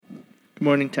Good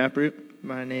morning, Taproot.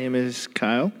 My name is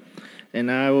Kyle,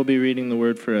 and I will be reading the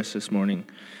word for us this morning.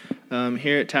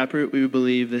 Here at Taproot, we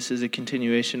believe this is a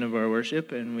continuation of our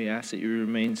worship, and we ask that you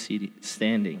remain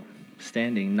standing,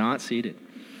 not seated.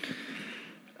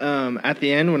 At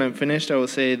the end, when I'm finished, I will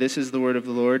say, "This is the word of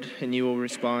the Lord," and you will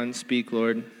respond, "Speak,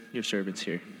 Lord, your servant's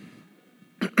here."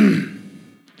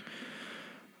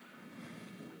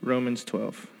 Romans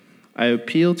 12. I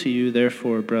appeal to you,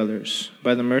 therefore, brothers,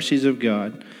 by the mercies of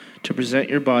God, to present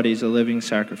your bodies a living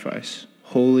sacrifice,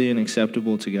 holy and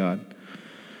acceptable to God,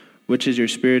 which is your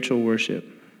spiritual worship.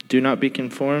 Do not be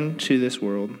conformed to this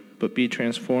world, but be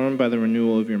transformed by the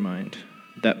renewal of your mind,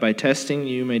 that by testing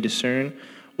you may discern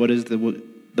what is the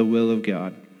will of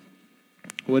God,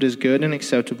 what is good and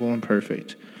acceptable and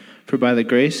perfect. For by the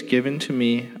grace given to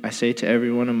me, I say to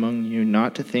everyone among you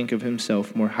not to think of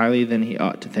himself more highly than he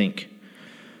ought to think,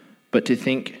 but to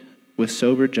think with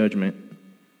sober judgment,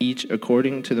 each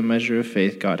according to the measure of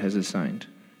faith God has assigned.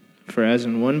 For as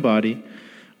in one body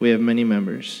we have many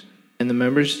members, and the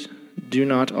members do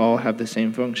not all have the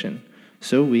same function,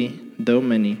 so we, though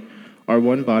many, are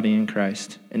one body in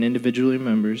Christ, and individually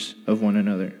members of one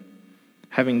another.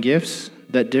 Having gifts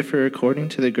that differ according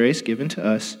to the grace given to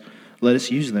us, let us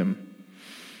use them.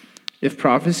 If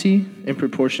prophecy, in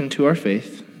proportion to our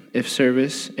faith; if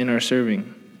service, in our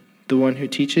serving; the one who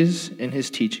teaches, in his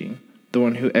teaching; the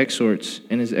one who exhorts,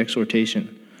 in his exhortation;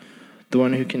 the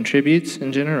one who contributes,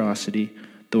 in generosity;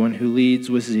 the one who leads,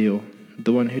 with zeal;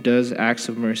 the one who does acts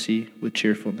of mercy, with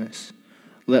cheerfulness.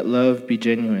 Let love be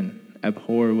genuine.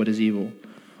 Abhor what is evil.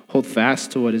 Hold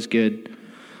fast to what is good.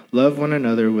 Love one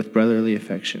another with brotherly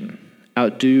affection.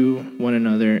 Outdo one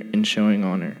another in showing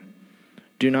honor.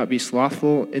 Do not be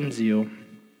slothful in zeal.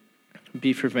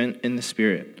 Be fervent in the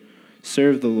Spirit.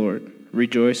 Serve the Lord.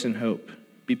 Rejoice in hope.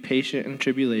 Be patient in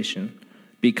tribulation.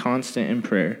 Be constant in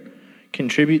prayer.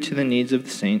 Contribute to the needs of the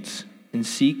saints, and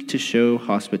seek to show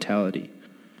hospitality.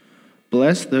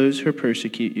 Bless those who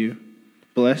persecute you.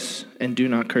 Bless and do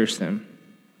not curse them.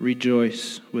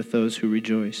 Rejoice with those who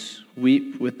rejoice.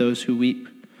 Weep with those who weep.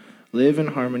 Live in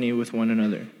harmony with one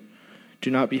another.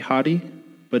 Do not be haughty,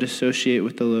 but associate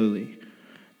with the lowly.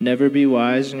 Never be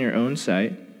wise in your own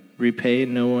sight. Repay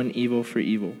no one evil for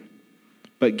evil,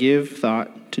 but give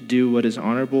thought to do what is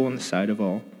honorable in the sight of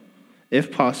all. If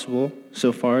possible,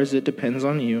 so far as it depends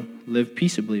on you, live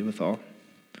peaceably with all.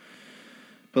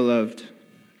 Beloved,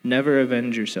 never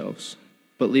avenge yourselves,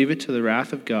 but leave it to the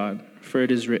wrath of God, for it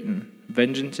is written,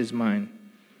 "Vengeance is mine.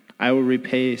 I will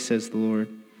repay," says the Lord.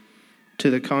 To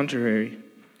the contrary,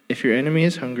 if your enemy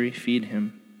is hungry, feed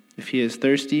him. If he is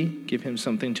thirsty, give him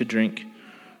something to drink,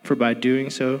 for by doing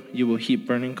so you will heap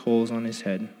burning coals on his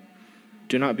head.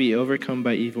 Do not be overcome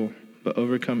by evil, but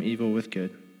overcome evil with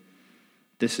good.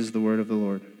 This is the word of the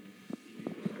Lord.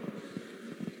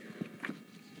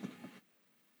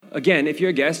 Again, if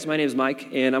you're a guest, my name is Mike,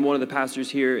 and I'm one of the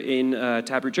pastors here in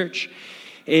Taproot Church.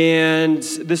 And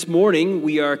this morning,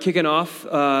 we are kicking off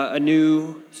a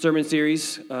new sermon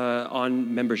series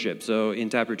on membership. So in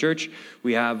Taproot Church,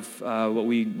 we have what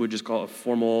we would just call a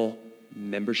formal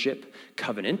membership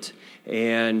covenant.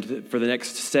 And for the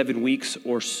next 7 weeks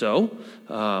or so,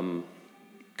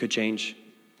 could change.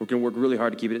 We're going to work really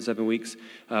hard to keep it at 7 weeks.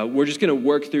 We're just going to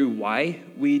work through why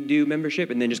we do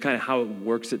membership and then just kind of how it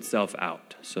works itself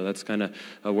out. So that's kind of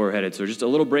where we're headed. So just a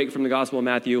little break from the Gospel of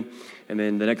Matthew, and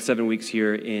then the next 7 weeks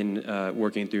here in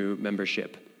working through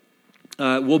membership.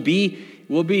 We'll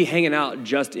be hanging out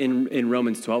just in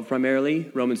Romans 12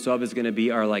 primarily. Romans 12 is going to be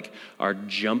our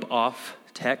jump off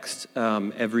text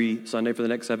every Sunday for the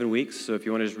next 7 weeks. So if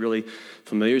you want to just really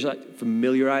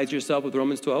familiarize yourself with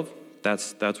Romans 12.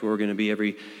 That's where we're going to be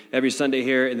every Sunday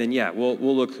here, and then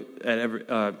we'll look at every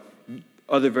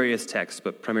other various texts,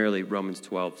 but primarily Romans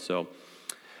 12. So,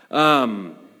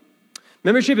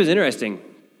 membership is interesting.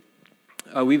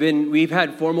 We've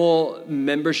had formal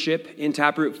membership in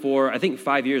Taproot for I think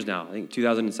 5 years now. I think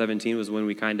 2017 was when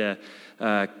we kind of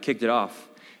kicked it off,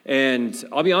 and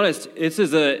I'll be honest, it's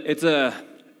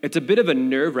a bit of a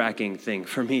nerve-wracking thing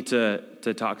for me to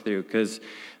talk through because.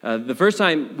 The first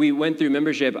time we went through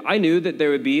membership, I knew that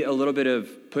there would be a little bit of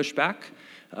pushback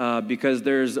because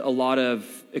there's a lot of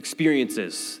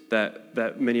experiences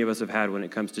that many of us have had when it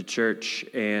comes to church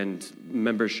and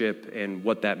membership and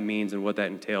what that means and what that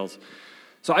entails.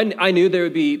 So I knew there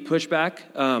would be pushback.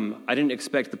 I didn't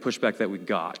expect the pushback that we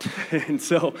got. And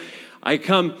so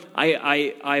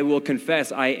I will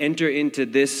confess, I enter into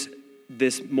this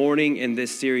morning and this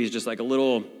series just like a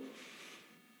little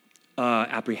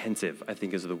apprehensive, I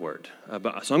think is the word.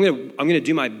 So I'm gonna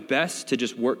do my best to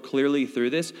just work clearly through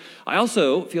this. I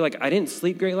also feel like I didn't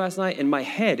sleep great last night, and my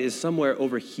head is somewhere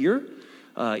over here.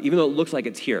 even though it looks like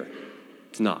it's here.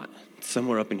 It's not. It's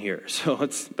somewhere up in here. So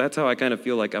that's how I kind of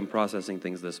feel like I'm processing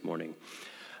things this morning.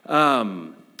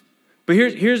 But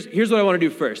here's what I want to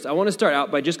do first. I want to start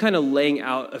out by just kind of laying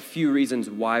out a few reasons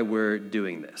why we're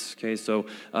doing this. Okay, so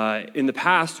in the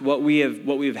past, what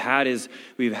we've had is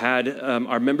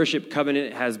our membership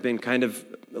covenant has been kind of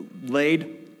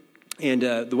laid. And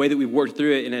the way that we've worked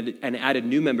through it and added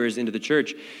new members into the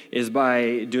church is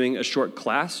by doing a short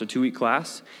class, a 2-week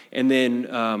class, and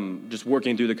then just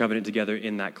working through the covenant together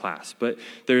in that class. But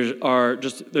there's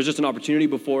just an opportunity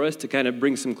before us to kind of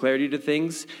bring some clarity to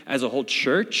things as a whole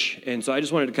church. And so I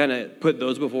just wanted to kind of put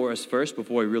those before us first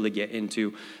before we really get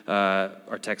into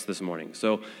our text this morning.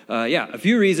 So a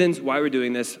few reasons why we're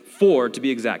doing this. 4 to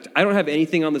be exact. I don't have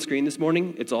anything on the screen this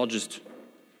morning. It's all just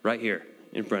right here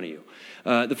in front of you.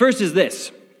 The first is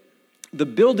this: the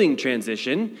building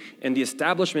transition and the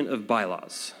establishment of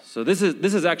bylaws. So this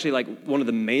is actually like one of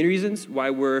the main reasons why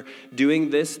we're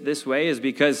doing this way, is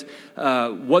because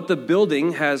what the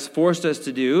building has forced us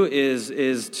to do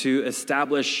is to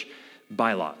establish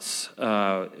bylaws.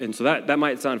 And so that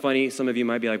might sound funny. Some of you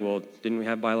might be like, well, didn't we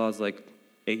have bylaws like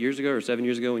 8 years ago or 7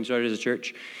 years ago when you started as a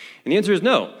church? And the answer is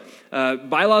no.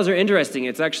 Bylaws are interesting.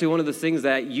 It's actually one of the things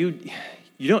that you're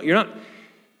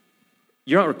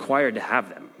not required to have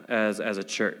them as a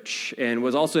church. And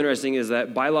what's also interesting is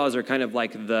that bylaws are kind of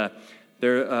like they're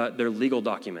legal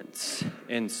documents.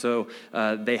 And so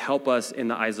they help us in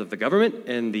the eyes of the government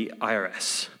and the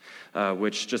IRS,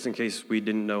 which, just in case we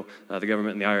didn't know, the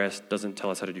government and the IRS doesn't tell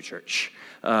us how to do church.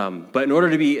 But in order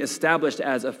to be established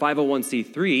as a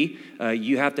 501c3,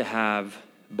 you have to have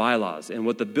bylaws. And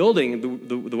what the building,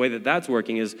 the way that that's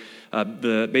working is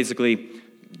basically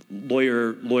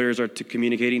lawyers are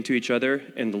communicating to each other,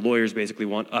 and the lawyers basically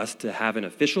want us to have an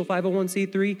official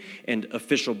 501c3 and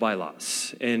official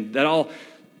bylaws. And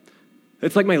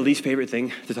it's like my least favorite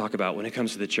thing to talk about when it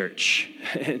comes to the church.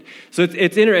 So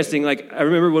it's interesting. Like, I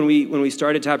remember when we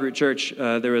started Taproot Church,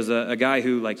 there was a guy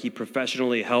who, like, he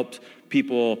professionally helped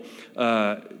people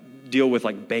deal with,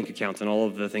 like, bank accounts and all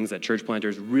of the things that church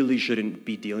planters really shouldn't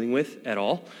be dealing with at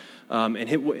all. And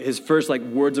his first, like,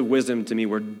 words of wisdom to me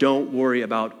were, don't worry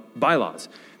about bylaws.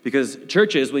 Because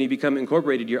churches, when you become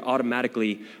incorporated, you're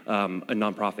automatically a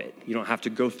nonprofit. You don't have to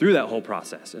go through that whole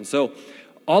process. And so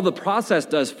all the process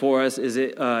does for us is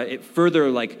it further,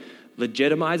 like,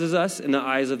 legitimizes us in the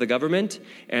eyes of the government,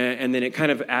 and then it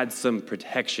kind of adds some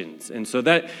protections. And so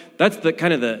that's the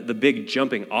kind of the big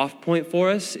jumping off point for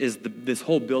us, is this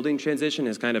whole building transition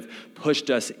has kind of pushed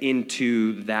us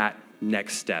into that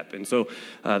next step. And so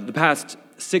the past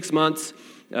 6 months,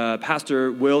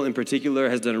 Pastor Will in particular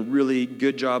has done a really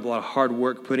good job, a lot of hard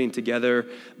work putting together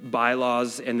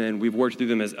bylaws, and then we've worked through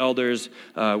them as elders.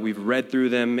 We've read through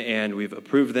them and we've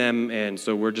approved them, and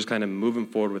so we're just kind of moving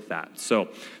forward with that. So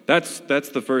that's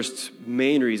the first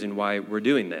main reason why we're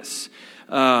doing this.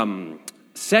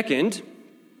 Second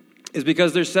is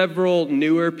because there's several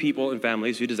newer people and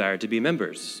families who desire to be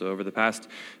members. So over the past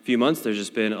few months, there's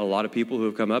just been a lot of people who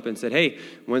have come up and said, hey,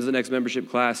 when's the next membership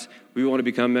class? We want to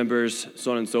become members,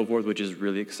 so on and so forth, which is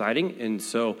really exciting. And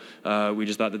so we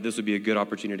just thought that this would be a good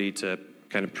opportunity to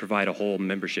kind of provide a whole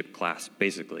membership class,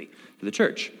 basically, to the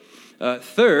church.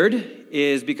 Third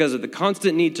is because of the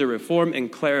constant need to reform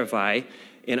and clarify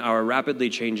in our rapidly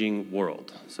changing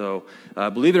world. So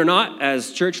believe it or not,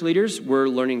 as church leaders, we're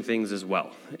learning things as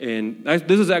well. And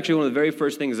this is actually one of the very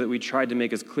first things that we tried to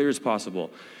make as clear as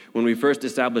possible when we first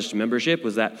established membership,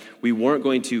 was that we weren't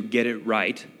going to get it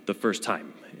right the first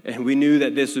time. And we knew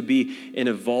that this would be an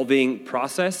evolving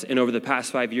process, and over the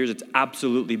past 5 years, it's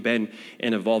absolutely been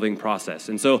an evolving process.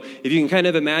 And so if you can kind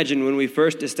of imagine when we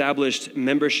first established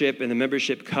membership and the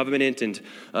membership covenant and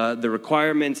the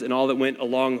requirements and all that went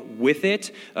along with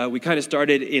it, we kind of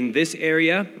started in this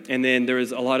area, and then there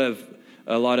was a lot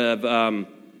of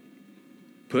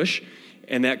push,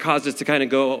 and that caused us to kind of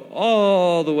go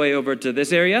all the way over to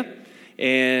this area.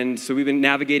 And so we've been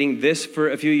navigating this for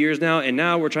a few years now, and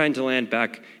now we're trying to land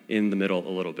back in the middle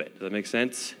a little bit. Does that make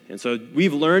sense? And so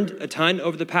we've learned a ton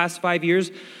over the past 5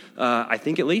 years, I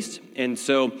think at least. And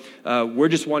so we're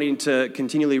just wanting to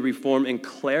continually reform and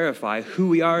clarify who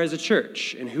we are as a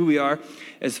church and who we are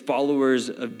as followers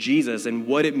of Jesus and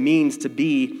what it means to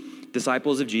be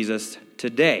disciples of Jesus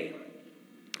today.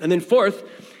 And then fourth,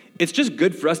 it's just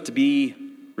good for us to be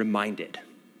reminded.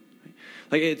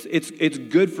 Like it's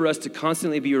good for us to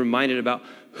constantly be reminded about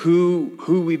who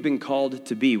we've been called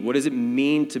to be. What does it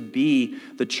mean to be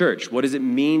the church? What does it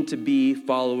mean to be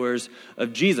followers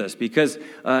of Jesus? Because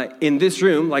in this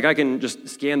room, like, I can just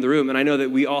scan the room, and I know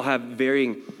that we all have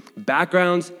varying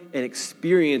backgrounds and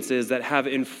experiences that have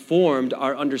informed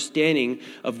our understanding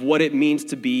of what it means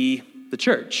to be the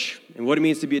church and what it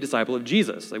means to be a disciple of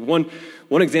Jesus. Like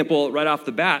one example right off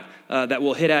the bat that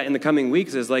we'll hit at in the coming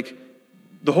weeks is like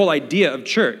the whole idea of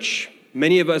church.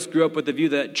 Many of us grew up with the view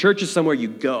that church is somewhere you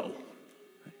go.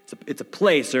 It's a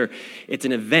place or it's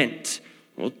an event.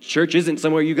 Well, church isn't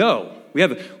somewhere you go. We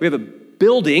have a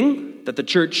building that the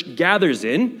church gathers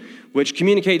in, which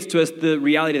communicates to us the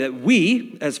reality that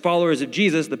we, as followers of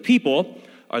Jesus, the people,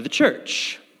 are the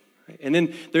church. And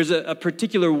then there's a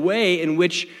particular way in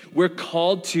which we're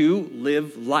called to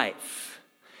live life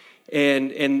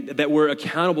and that we're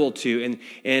accountable to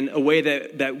and a way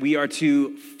that we are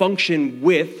to function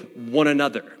with one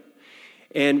another.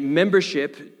 And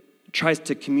membership tries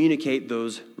to communicate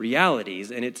those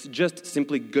realities, and it's just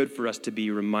simply good for us to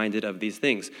be reminded of these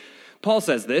things. Paul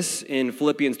says this in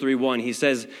Philippians 3:1. He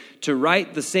says, "To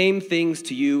write the same things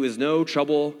to you is no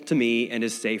trouble to me and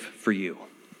is safe for you."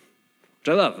 Which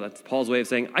I love. That's Paul's way of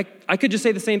saying, I could just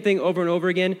say the same thing over and over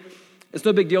again. It's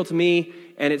no big deal to me,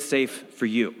 and it's safe for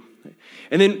you.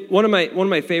 And then one of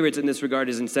my favorites in this regard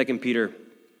is in 2 Peter.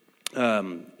 I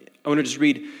want to just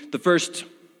read the first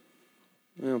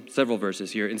several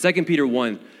verses here. In 2 Peter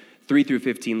 1, 3 through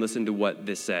 15, listen to what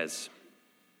this says.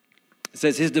 It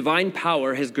says, "His divine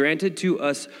power has granted to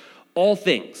us all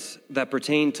things that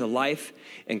pertain to life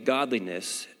and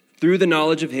godliness through the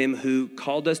knowledge of him who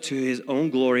called us to his own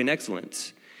glory and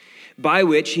excellence, by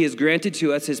which he has granted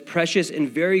to us his precious and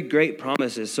very great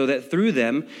promises, so that through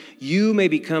them you may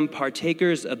become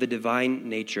partakers of the divine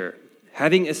nature,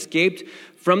 having escaped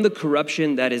from the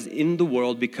corruption that is in the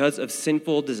world because of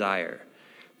sinful desire.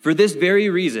 For this very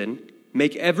reason,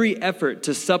 make every effort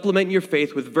to supplement your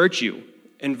faith with virtue,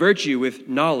 and virtue with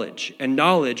knowledge, and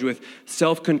knowledge with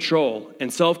self-control,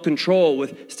 and self-control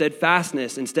with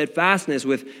steadfastness, and steadfastness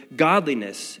with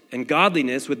godliness, and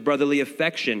godliness with brotherly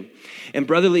affection, and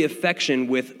brotherly affection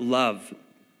with love.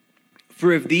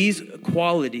 For if these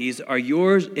qualities are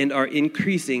yours and are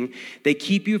increasing, they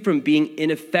keep you from being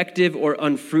ineffective or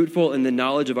unfruitful in the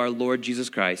knowledge of our Lord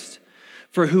Jesus Christ.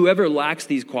 For whoever lacks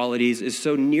these qualities is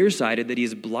so nearsighted that he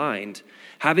is blind,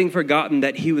 having forgotten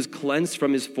that he was cleansed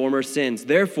from his former sins.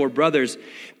 Therefore, brothers,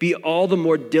 be all the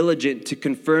more diligent to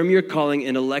confirm your calling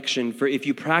and election, for if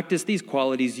you practice these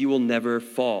qualities, you will never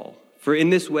fall. For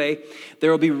in this way,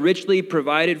 there will be richly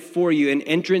provided for you an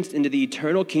entrance into the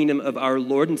eternal kingdom of our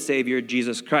Lord and Savior,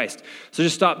 Jesus Christ." So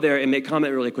just stop there and make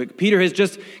comment really quick. Peter has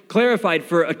just clarified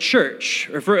for a church,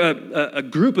 or for a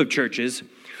group of churches,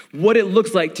 what it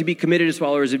looks like to be committed as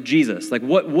followers of Jesus. Like,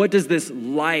 what does this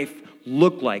life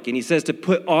look like? And he says to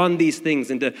put on these things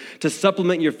and to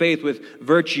supplement your faith with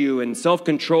virtue and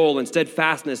self-control and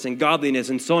steadfastness and godliness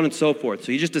and so on and so forth.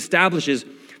 So he just establishes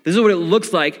this is what it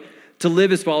looks like to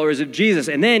live as followers of Jesus.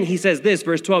 And then he says this,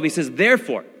 verse 12, he says,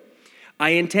 "Therefore, I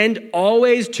intend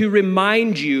always to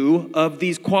remind you of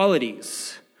these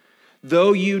qualities,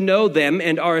 though you know them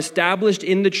and are established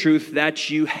in the truth that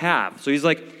you have." So he's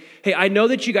like, hey, I know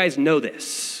that you guys know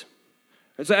this.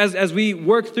 So as we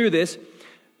work through this,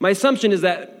 my assumption is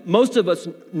that most of us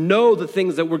know the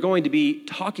things that we're going to be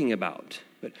talking about.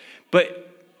 But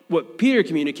what Peter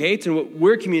communicates and what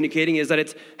we're communicating is that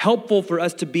it's helpful for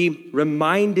us to be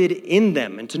reminded in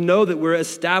them and to know that we're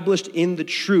established in the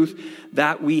truth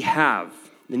that we have.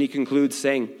 Then he concludes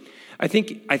saying, I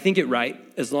think it right,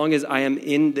 as long as I am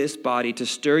in this body, to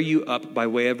stir you up by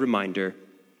way of reminder,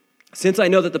 since I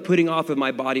know that the putting off of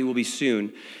my body will be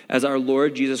soon, as our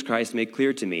Lord Jesus Christ made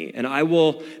clear to me, and I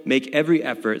will make every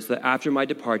effort so that after my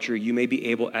departure you may be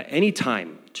able at any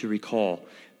time to recall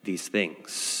these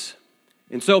things.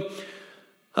 And so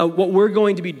what we're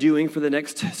going to be doing for the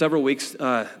next several weeks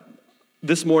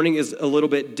this morning is a little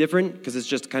bit different because it's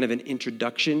just kind of an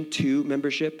introduction to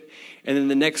membership. And then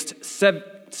the next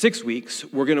 6 weeks,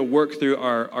 we're going to work through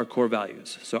our core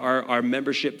values. So our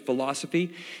membership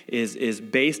philosophy is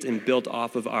based and built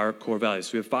off of our core values.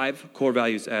 So we have 5 core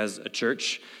values as a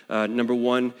church. Number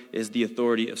 1 is the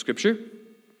authority of Scripture.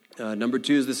 Number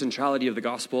 2 is the centrality of the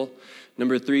gospel.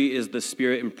 Number 3 is the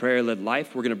spirit and prayer-led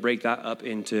life. We're going to break that up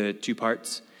into 2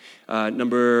 parts.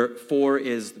 Number 4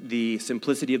 is the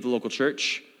simplicity of the local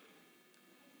church.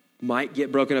 Might get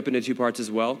broken up into 2 parts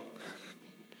as well.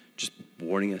 Just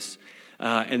warning us.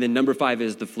 And then number 5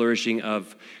 is the flourishing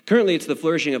of, currently it's the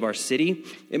flourishing of our city.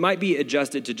 It might be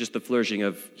adjusted to just the flourishing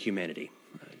of humanity,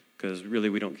 because really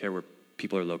we don't care where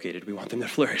people are located. We want them to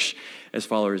flourish as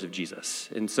followers of Jesus.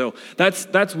 And so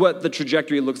that's what the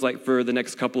trajectory looks like for the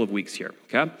next couple of weeks here,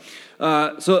 okay?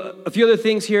 So a few other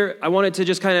things here. I wanted to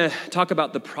just kind of talk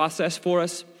about the process for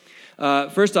us.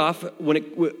 First off,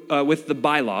 with the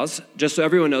bylaws, just so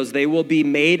everyone knows, they will be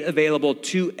made available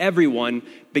to everyone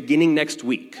beginning next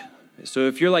week. So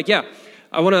if you're like, yeah,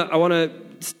 I want to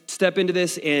step into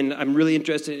this and I'm really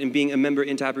interested in being a member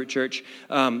in Taproot Church,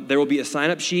 there will be a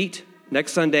sign-up sheet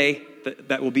next Sunday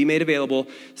that will be made available.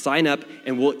 Sign up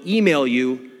and we'll email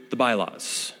you the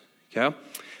bylaws. Okay?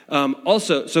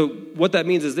 Also, so what that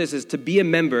means is this, is to be a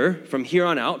member from here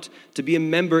on out, to be a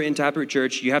member in Taproot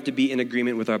Church, you have to be in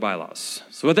agreement with our bylaws.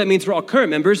 So what that means for all current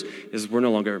members is we're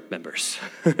no longer members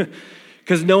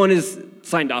because no one has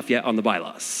signed off yet on the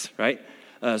bylaws, right?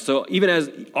 So even as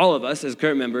all of us as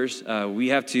current members, we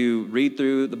have to read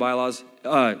through the bylaws.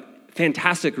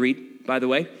 Fantastic read, by the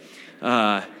way.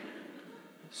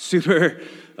 Super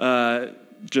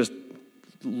just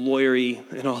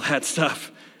lawyery and all that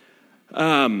stuff.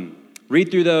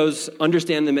 Read through those,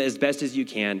 understand them as best as you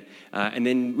can, and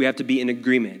then we have to be in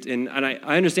agreement. And I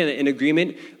understand that in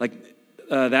agreement,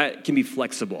 that can be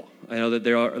flexible. I know that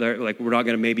we're not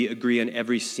going to maybe agree on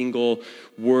every single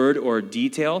word or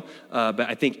detail, but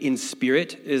I think in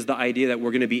spirit is the idea that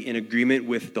we're going to be in agreement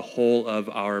with the whole of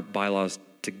our bylaws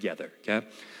together.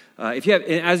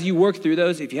 Okay, as you work through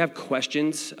those, if you have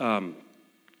questions,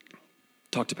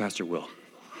 talk to Pastor Will.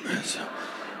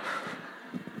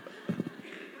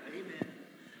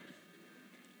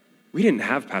 We didn't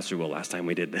have Pastor Will last time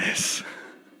we did this.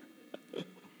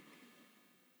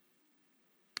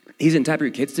 He's in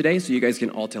Taproot Kids today, so you guys can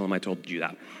all tell him I told you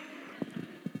that.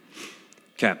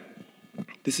 Okay.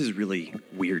 This is really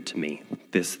weird to me,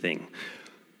 this thing.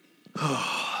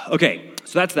 Okay,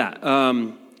 so that's that.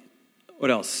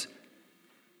 What else?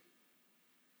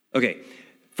 Okay,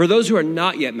 for those who are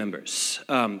not yet members,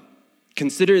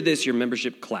 consider this your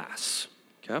membership class.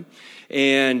 Okay,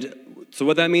 and so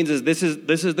what that means is this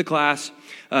is the class.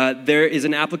 There is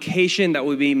an application that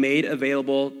will be made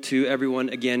available to everyone,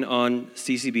 again, on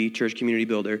CCB, Church Community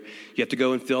Builder. You have to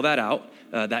go and fill that out.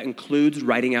 That includes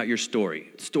writing out your story.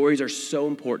 Stories are so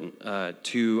important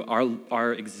to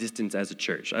our existence as a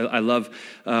church. I love,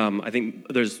 I think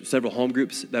there's several home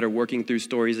groups that are working through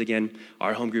stories again.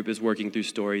 Our home group is working through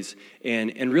stories.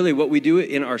 And really what we do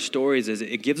in our stories is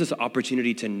it gives us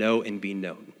opportunity to know and be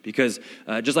known. Because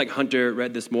just like Hunter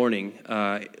read this morning,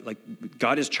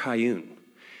 God is triune.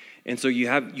 And so you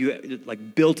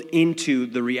built into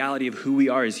the reality of who we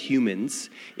are as humans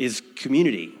is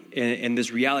community and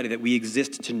this reality that we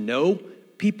exist to know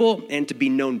people and to be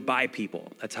known by people.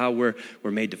 That's how we're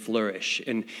made to flourish.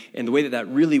 And the way that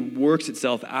really works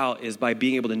itself out is by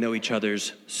being able to know each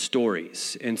other's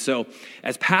stories. And so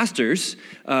as pastors,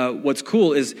 what's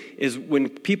cool is when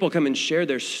people come and share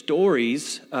their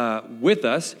stories with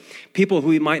us, people who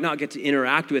we might not get to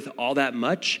interact with all that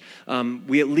much,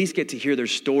 we at least get to hear their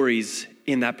stories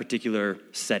in that particular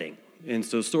setting. And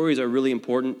so stories are really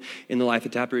important in the life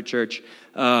of Taproot Church.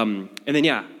 And then,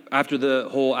 after the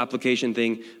whole application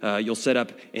thing, you'll set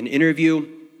up an interview.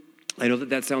 I know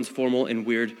that sounds formal and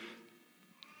weird.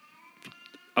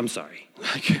 I'm sorry.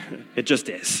 It just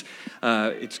is.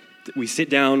 We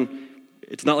sit down.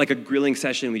 It's not like a grilling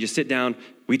session. We just sit down.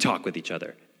 We talk with each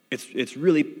other. It's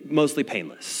really mostly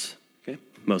painless. Okay,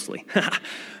 mostly.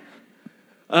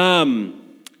 And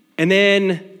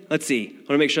then, let's see. I want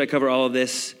to make sure I cover all of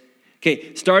this.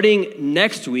 Okay, starting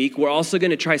next week, we're also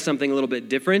going to try something a little bit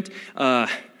different.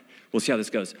 We'll see how this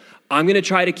goes. I'm going to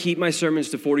try to keep my sermons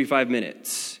to 45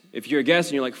 minutes. If you're a guest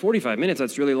and you're like, 45 minutes,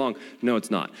 that's really long. No, it's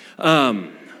not.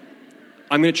 I'm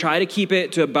going to try to keep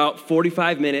it to about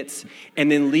 45 minutes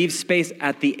and then leave space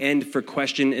at the end for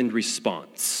question and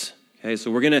response. Okay,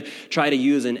 so we're going to try to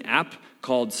use an app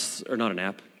called, or not an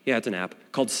app. Yeah, it's an app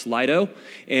called Slido.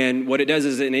 And what it does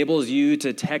is it enables you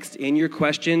to text in your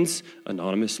questions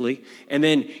anonymously. And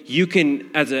then you can,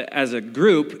 as a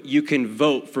group, you can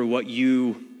vote for what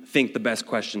you think the best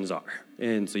questions are.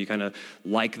 And so you kind of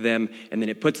like them. And then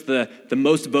it puts the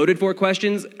most voted for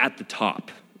questions at the top.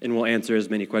 And we'll answer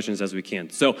as many questions as we can.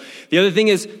 So the other thing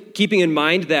is keeping in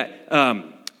mind that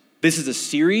this is a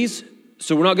series.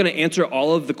 So we're not going to answer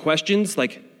all of the questions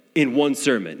in one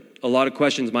sermon. A lot of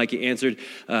questions might get answered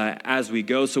as we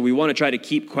go. So we want to try to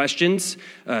keep questions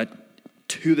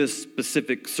to the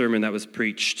specific sermon that was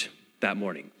preached that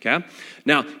morning. Okay?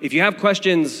 Now, if you have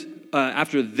questions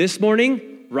after this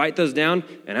morning, write those down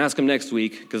and ask them next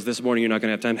week, because this morning you're not going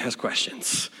to have time to ask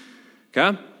questions.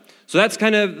 Okay? So that's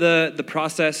kind of the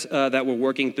process that we're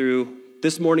working through.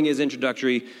 This morning is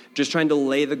introductory, just trying to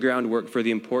lay the groundwork for the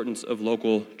importance of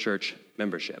local church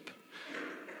membership.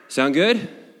 Sound good?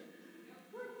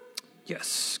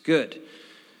 Yes, good.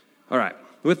 All right,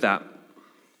 with that,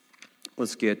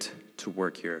 let's get to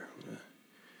work here.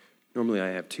 Normally I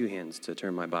have two hands to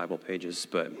turn my Bible pages,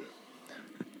 but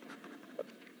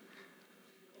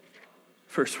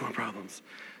First world problems.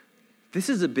 This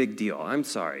is a big deal. I'm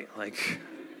sorry.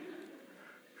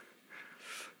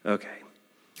 Okay.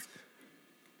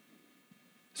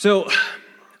 So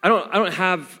I don't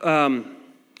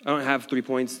have 3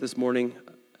 points this morning.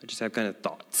 I just have kind of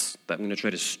thoughts that I'm going to try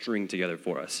to string together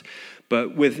for us.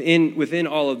 But within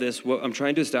all of this, what I'm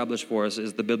trying to establish for us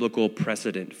is the biblical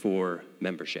precedent for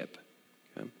membership.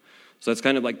 Okay? So that's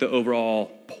kind of like the overall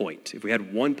point. If we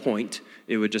had 1 point,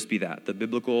 it would just be that, the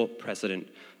biblical precedent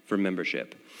for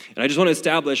membership. And I just want to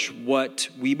establish what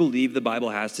we believe the Bible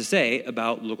has to say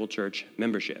about local church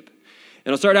membership.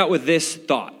 And I'll start out with this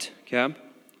thought, okay?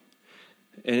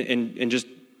 And just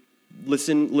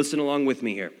listen along with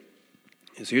me here.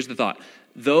 So here's the thought.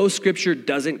 Though Scripture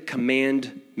doesn't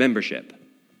command membership,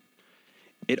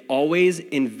 it always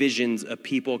envisions a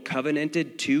people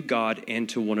covenanted to God and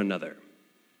to one another.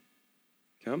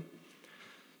 Okay?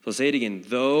 So I'll say it again.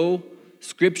 Though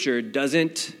Scripture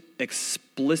doesn't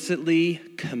explicitly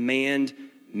command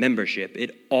membership,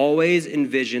 it always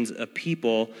envisions a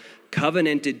people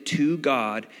covenanted to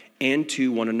God and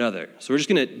to one another. So we're just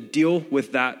going to deal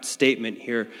with that statement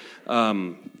here.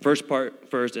 First part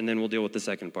first, and then we'll deal with the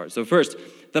second part. So first,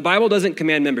 the Bible doesn't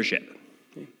command membership.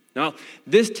 Now,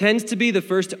 this tends to be the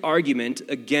first argument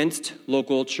against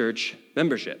local church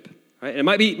membership. Right? And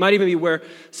it might even be where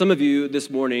some of you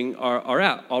this morning are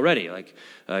at already. You're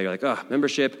like,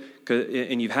 membership,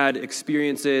 and you've had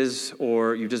experiences,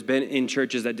 or you've just been in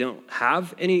churches that don't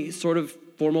have any sort of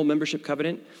formal membership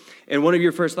covenant. And one of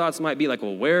your first thoughts might be like,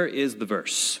 well, where is the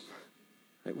verse?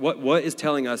 Right? What is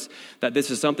telling us that this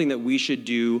is something that we should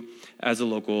do as a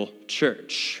local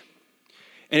church?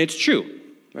 And it's true,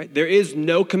 right? There is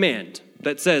no command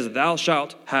that says thou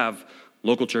shalt have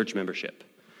local church membership.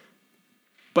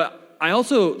 But I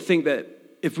also think that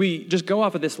if we just go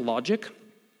off of this logic,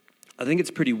 I think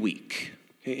it's pretty weak.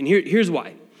 Okay? And here's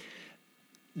why.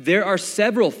 There are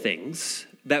several things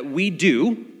that we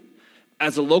do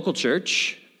as a local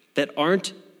church that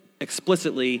aren't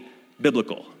explicitly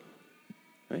biblical.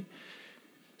 Right?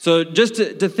 So just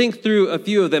to think through a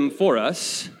few of them for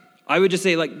us, I would just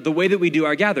say like the way that we do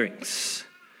our gatherings.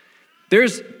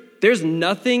 There's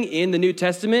nothing in the New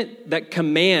Testament that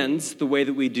commands the way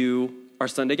that we do our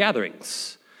Sunday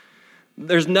gatherings.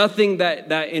 There's nothing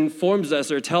that informs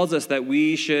us or tells us that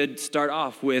we should start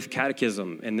off with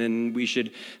catechism, and then we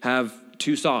should have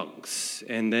 2 songs,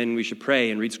 and then we should pray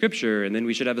and read scripture, and then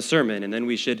we should have a sermon, and then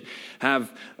we should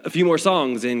have a few more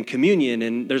songs in communion,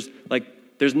 and there's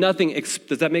nothing,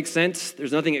 does that make sense?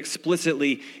 There's nothing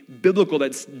explicitly biblical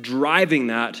that's driving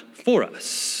that for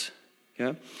us.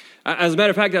 Yeah? As a matter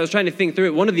of fact, I was trying to think through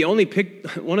it. One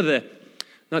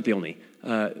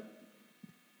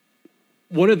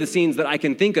of the scenes that I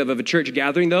can think of a church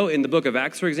gathering, though, in the book of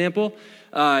Acts, for example,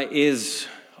 is,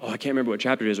 I can't remember what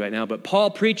chapter it is right now, but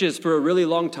Paul preaches for a really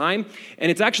long time, and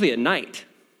it's actually at night.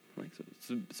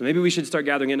 So maybe we should start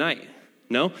gathering at night.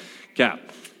 No? Yeah.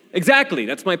 Exactly,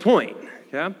 that's my point.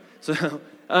 Yeah? So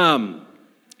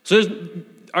there's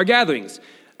our gatherings.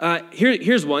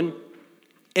 Here's one.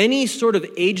 Any sort of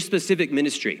age-specific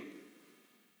ministry.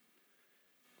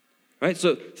 Right?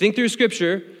 So think through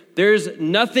Scripture. There's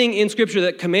nothing in Scripture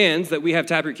that commands that we have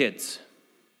Taproot kids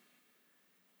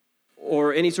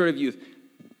or any sort of youth.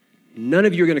 None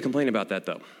of you are going to complain about that,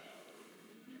 though.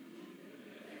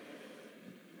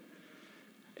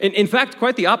 In fact,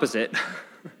 quite the opposite.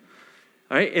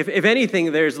 All right? If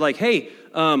anything, there's like, hey,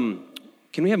 can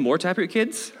we have more Taproot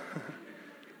kids?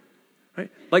 Right?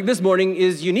 Like this morning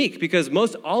is unique because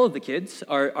most all of the kids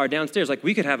are downstairs. Like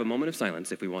we could have a moment of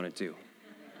silence if we wanted to,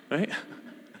 right?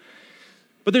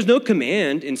 But there's no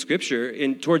command in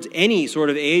Scripture towards any sort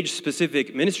of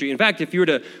age-specific ministry. In fact, if you were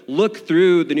to look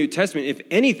through the New Testament, if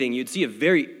anything, you'd see a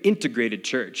very integrated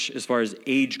church as far as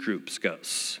age groups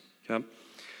goes. Okay?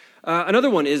 Another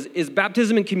one is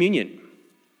baptism and communion.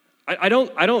 I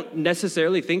don't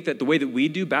necessarily think that the way that we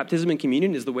do baptism and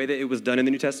communion is the way that it was done in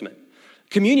the New Testament.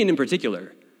 Communion in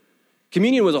particular.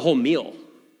 Communion was a whole meal.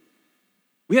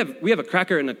 We have a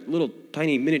cracker and a little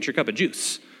tiny miniature cup of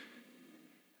juice.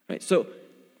 Right? So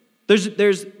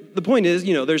the point is,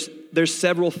 there's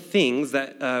several things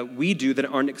that we do that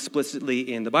aren't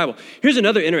explicitly in the Bible. Here's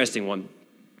another interesting one.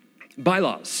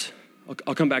 Bylaws.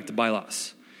 I'll come back to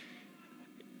bylaws.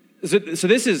 So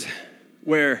this is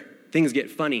where things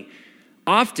get funny.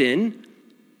 Often,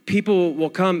 people will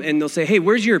come and they'll say, hey,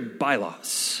 where's your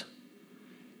bylaws?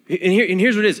 And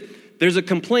here's what it is. There's a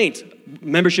complaint.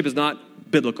 Membership is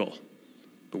not biblical.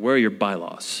 But where are your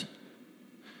bylaws?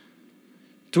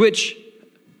 To which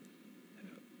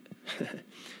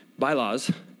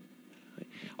bylaws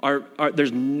are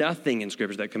there's nothing in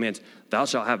Scripture that commands, thou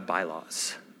shalt have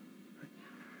bylaws.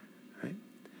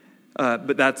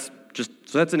 But that's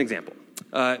an example.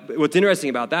 What's interesting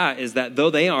about that is that though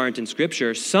they aren't in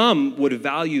Scripture, some would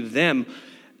value them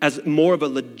as more of a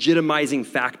legitimizing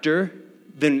factor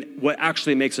than what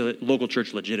actually makes a local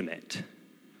church legitimate.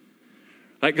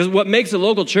 Because what makes a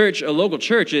local church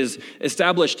is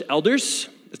established elders,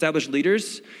 established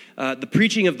leaders, the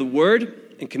preaching of the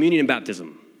word, and communion and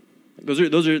baptism. Those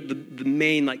are the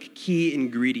main key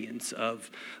ingredients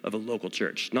of a local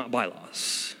church, not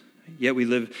bylaws. Yet we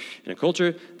live in a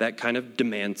culture that kind of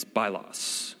demands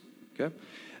bylaws. Okay?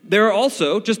 There are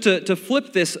also, just to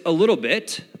flip this a little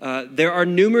bit, there are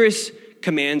numerous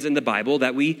commands in the Bible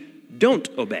that we don't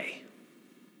obey.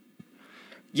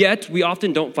 Yet, we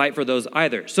often don't fight for those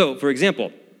either. So, for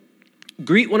example,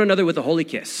 greet one another with a holy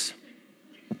kiss.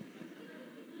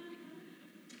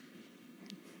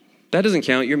 That doesn't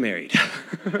count, you're married.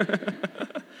 All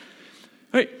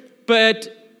right,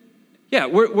 but yeah,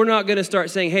 we're not going to start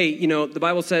saying, hey, the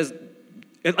Bible says,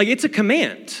 it's a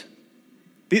command.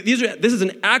 This is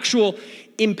an actual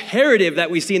imperative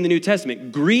that we see in the New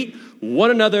Testament. Greet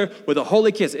one another with a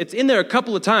holy kiss. It's in there a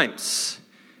couple of times.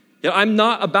 I'm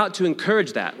not about to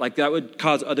encourage that. That would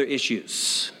cause other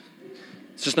issues.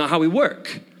 It's just not how we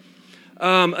work.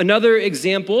 Another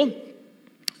example,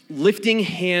 lifting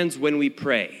hands when we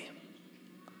pray.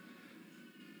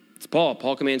 It's Paul.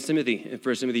 Paul commands Timothy in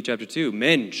 1 Timothy chapter 2.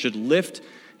 Men should lift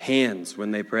hands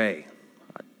when they pray.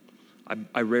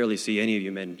 I rarely see any of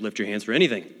you men lift your hands for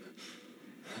anything.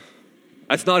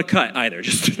 That's not a cut either.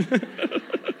 Just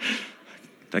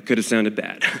that could have sounded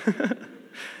bad.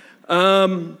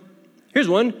 Here's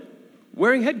one,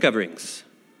 wearing head coverings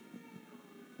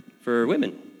for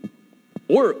women,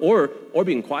 or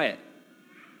being quiet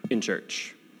in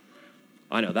church.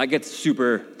 I know, that gets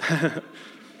super,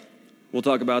 we'll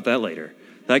talk about that later.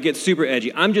 That gets super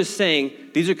edgy. I'm just saying,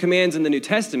 these are commands in the New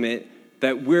Testament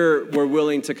that we're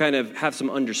willing to kind of have some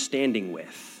understanding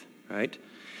with, right?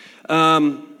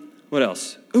 What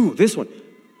else? Ooh, this one,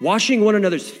 washing one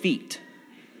another's feet.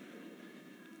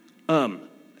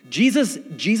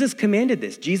 Jesus commanded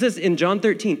this. Jesus, in John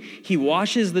 13, he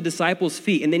washes the disciples'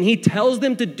 feet, and then he tells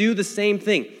them to do the same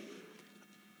thing.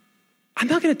 I'm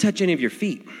not going to touch any of your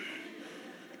feet.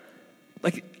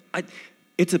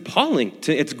 It's appalling.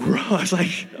 It's gross.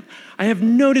 I have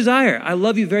no desire. I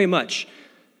love you very much.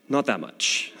 Not that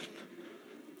much.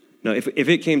 No, if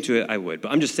it came to it, I would.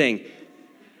 But I'm just saying,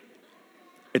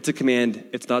 it's a command.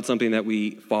 It's not something that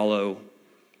we follow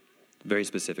very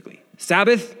specifically.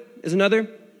 Sabbath is another.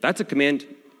 That's a command,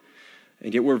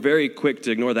 and yet we're very quick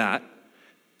to ignore that.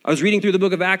 I was reading through the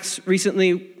book of Acts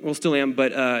recently, well, still am,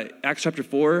 but Acts chapter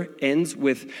 4 ends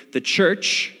with the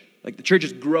church. The church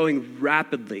is growing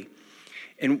rapidly.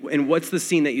 And what's the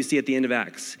scene that you see at the end of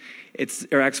Acts?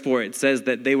 Acts 4, it says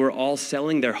that they were all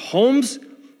selling their homes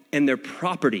and their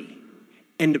property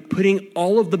and putting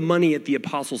all of the money at the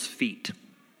apostles' feet.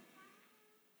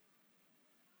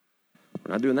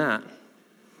 We're not doing that.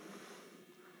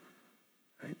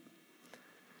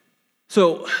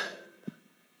 So,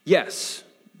 yes,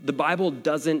 the Bible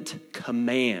doesn't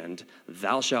command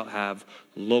thou shalt have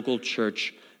local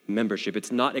church membership. It's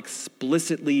not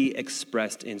explicitly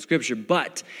expressed in Scripture,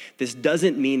 but this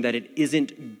doesn't mean that it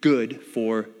isn't good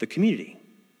for the community,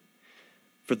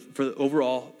 for the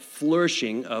overall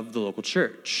flourishing of the local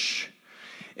church.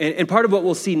 And part of what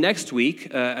we'll see next week,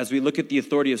 as we look at the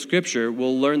authority of Scripture,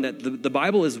 we'll learn that the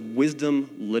Bible is wisdom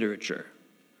literature.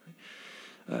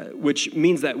 Which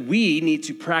means that we need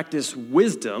to practice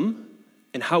wisdom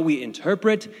in how we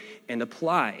interpret and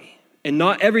apply. And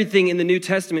not everything in the New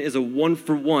Testament is a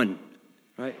one-for-one,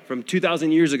 right? From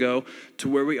 2,000 years ago to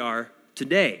where we are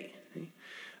today.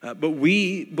 But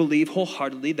we believe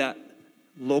wholeheartedly that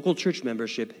local church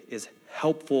membership is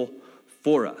helpful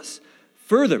for us.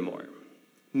 Furthermore,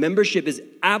 membership is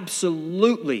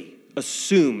absolutely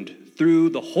assumed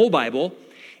through the whole Bible,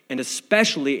 and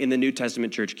especially in the New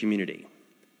Testament church community.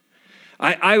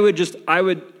 I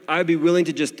would be willing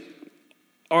to just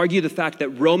argue the fact that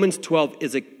Romans 12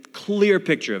 is a clear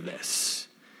picture of this.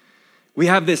 We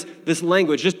have this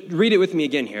language. Just read it with me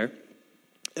again here.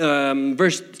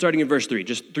 Starting in verse 3,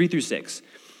 just 3 through 6.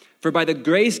 For by the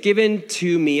grace given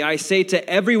to me, I say to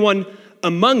everyone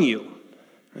among you.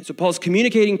 Right, so Paul's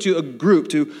communicating to a group,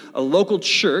 to a local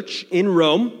church in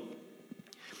Rome,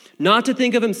 not to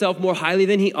think of himself more highly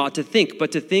than he ought to think,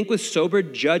 but to think with sober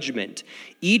judgment,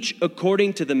 each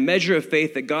according to the measure of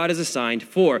faith that God has assigned.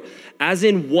 For as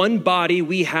in one body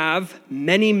we have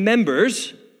many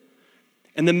members,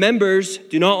 and the members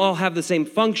do not all have the same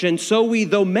function, so we,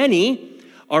 though many,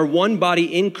 are one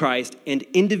body in Christ and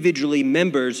individually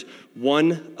members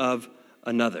one of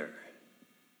another.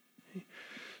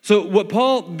 So what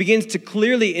Paul begins to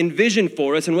clearly envision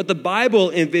for us, and what the Bible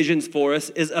envisions for us,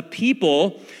 is a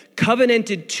people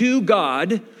covenanted to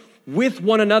God with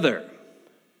one another.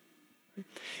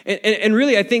 And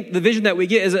really, I think the vision that we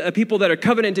get is a people that are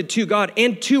covenanted to God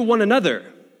and to one another.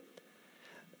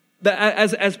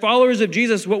 That as followers of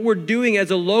Jesus, what we're doing as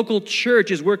a local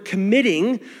church is we're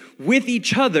committing with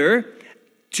each other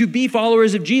to be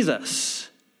followers of Jesus.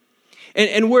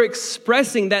 And we're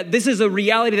expressing that this is a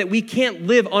reality that we can't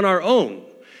live on our own.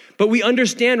 But we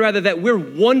understand rather that we're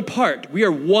one part. We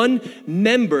are one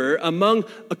member among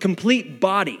a complete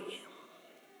body.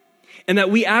 And that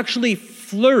we actually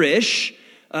flourish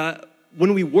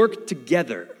when we work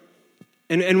together.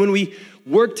 And when we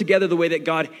work together the way that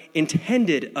God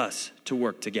intended us to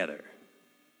work together.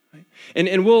 Right?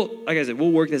 And we'll, like I said,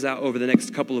 we'll work this out over the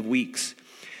next couple of weeks.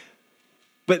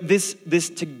 But this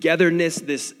togetherness,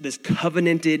 this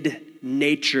covenanted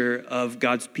nature of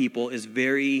God's people is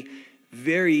very,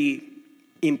 very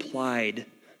implied.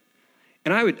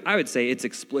 And I would say it's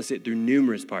explicit through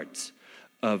numerous parts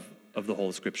of the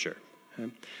whole Scripture.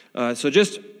 Okay? So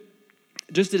just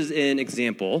as an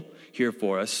example here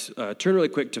for us, turn really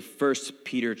quick to 1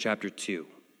 Peter chapter 2.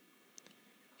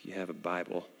 If you have a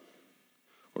Bible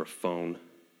or a phone.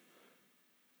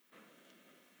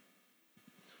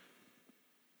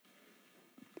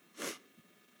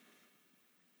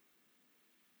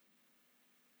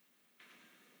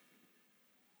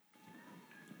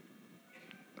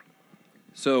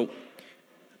 So,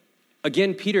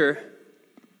 again,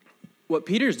 what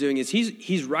Peter's doing is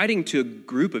he's writing to a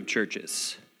group of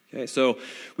churches. Okay, so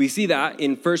we see that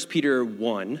in 1 Peter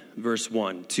 1, verse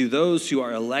 1, to those who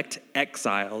are elect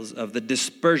exiles of the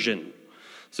dispersion.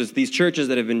 So it's these churches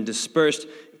that have been dispersed,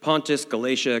 Pontus,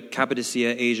 Galatia,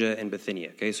 Cappadocia, Asia, and Bithynia.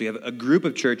 Okay, so you have a group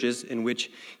of churches in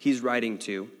which he's writing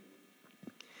to.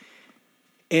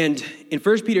 And in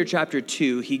 1 Peter chapter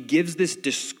 2, he gives this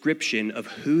description of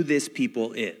who this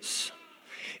people is.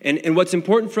 And what's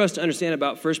important for us to understand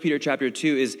about 1 Peter chapter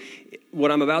 2 is what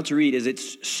I'm about to read is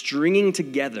it's stringing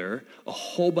together a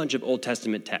whole bunch of Old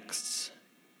Testament texts.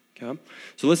 Okay?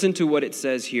 So listen to what it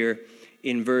says here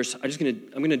in verse, I'm just going to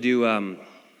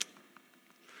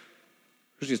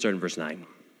start in verse 9.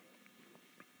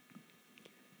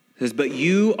 It says, "But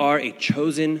you are a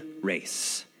chosen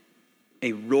race,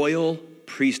 a royal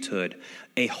priesthood,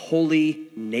 a holy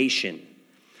nation,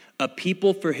 a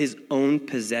people for his own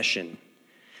possession,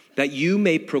 that you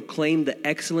may proclaim the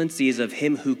excellencies of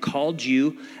him who called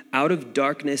you out of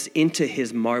darkness into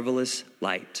his marvelous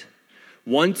light.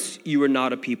 Once you were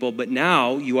not a people, but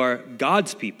now you are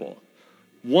God's people.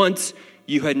 Once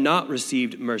you had not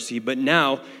received mercy, but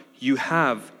now you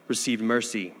have received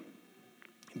mercy.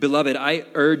 Beloved, I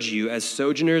urge you as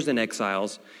sojourners and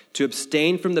exiles to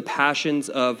abstain from the passions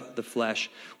of the flesh,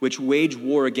 which wage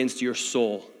war against your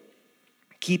soul.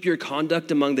 Keep your conduct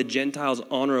among the Gentiles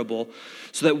honorable,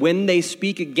 so that when they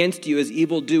speak against you as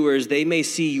evildoers, they may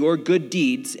see your good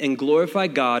deeds and glorify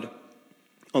God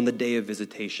on the day of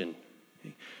visitation."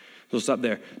 Okay. We'll stop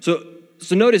there. So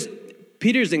notice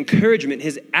Peter's encouragement,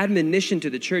 his admonition to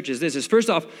the church is this, is first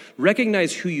off,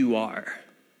 recognize who you are.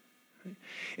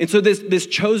 And so this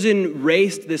chosen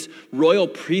race, this royal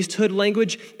priesthood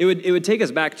language, it would take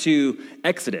us back to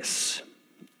Exodus.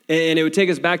 And it would take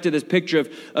us back to this picture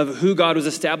of who God was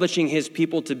establishing his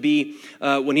people to be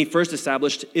when he first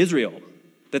established Israel.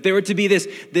 That they were to be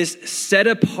this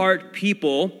set-apart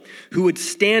people who would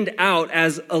stand out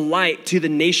as a light to the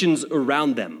nations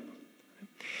around them.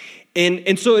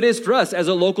 And so it is for us as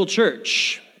a local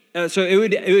church. So it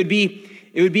would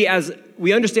be as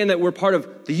we understand that we're part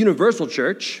of the universal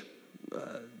church,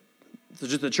 so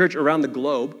just the church around the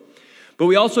globe, but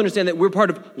we also understand that we're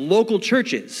part of local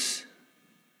churches.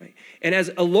 Right? And as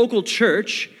a local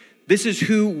church, this is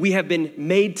who we have been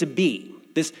made to be,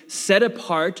 this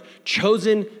set-apart,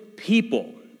 chosen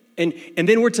people. And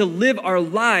then we're to live our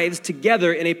lives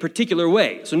together in a particular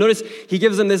way. So notice he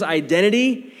gives them this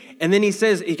identity, and then he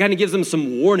kind of gives them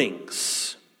some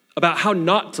warnings about how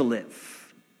not to live.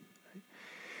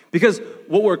 Because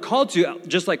what we're called to,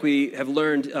 just like we have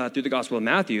learned through the Gospel of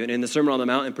Matthew, and in the Sermon on the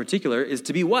Mount in particular, is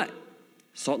to be what?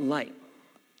 Salt and light.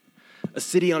 A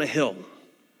city on a hill.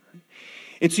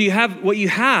 And so what you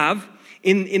have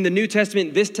in the New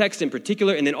Testament, this text in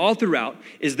particular, and then all throughout,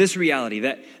 is this reality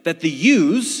that the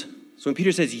yous, so when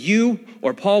Peter says you,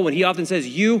 or Paul, when he often says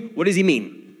you, what does he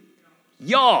mean?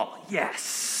 Y'all,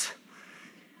 yes.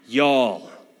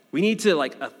 Y'all. We need to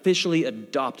officially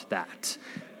adopt that.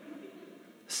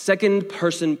 Second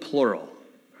person plural.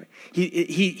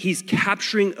 He's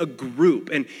capturing a group.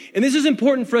 And this is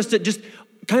important for us to just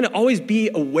kind of always be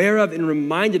aware of and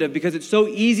reminded of, because it's so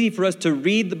easy for us to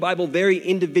read the Bible very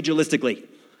individualistically.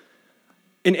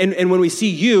 And when we see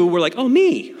you, we're like, oh,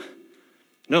 me.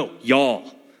 No,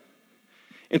 y'all.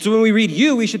 And so when we read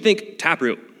you, we should think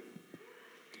Taproot,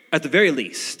 at the very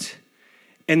least.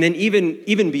 And then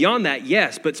even beyond that,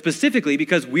 yes, but specifically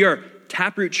because we are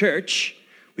Taproot Church,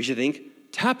 we should think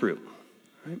Taproot.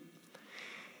 Right?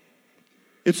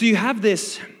 And so you have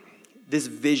this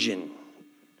vision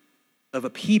of a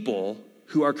people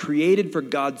who are created for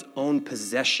God's own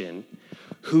possession,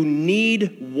 who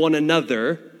need one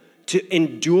another to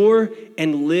endure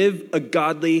and live a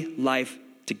godly life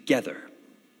together.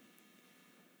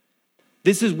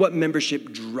 This is what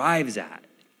membership drives at,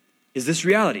 is this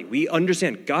reality. We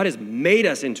understand God has made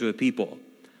us into a people.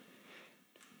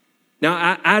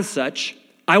 Now, as such,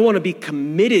 I want to be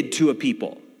committed to a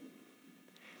people.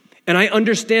 And I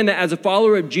understand that as a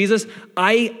follower of Jesus,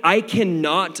 I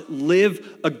cannot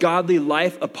live a godly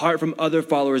life apart from other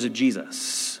followers of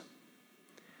Jesus.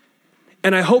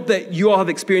 And I hope that you all have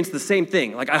experienced the same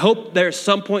thing. Like, I hope there's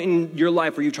some point in your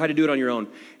life where you try to do it on your own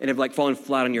and have like fallen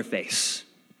flat on your face.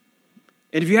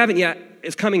 And if you haven't yet,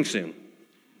 it's coming soon.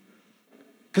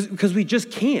 Because we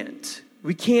just can't.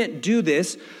 We can't do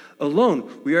this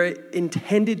alone. We are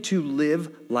intended to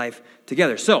live life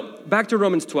together. So, back to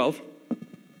Romans 12.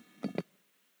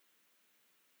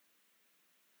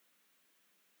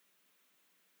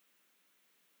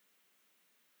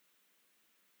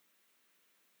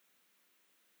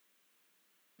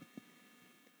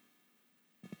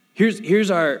 Here's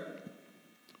our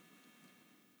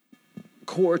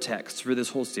core text for this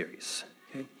whole series.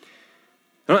 Okay?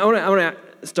 I want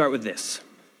to start with this.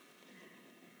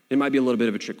 It might be a little bit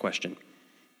of a trick question.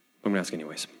 I'm going to ask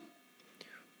anyways.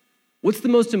 What's the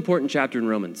most important chapter in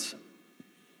Romans?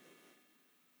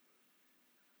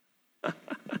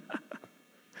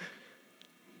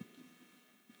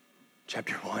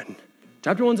 Chapter 1.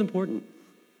 Chapter 1's important.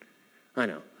 I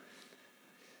know.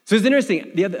 So it's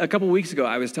interesting. A couple of weeks ago,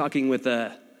 I was talking with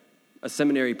a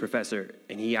seminary professor,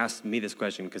 and he asked me this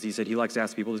question because he said he likes to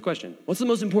ask people this question. What's the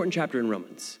most important chapter in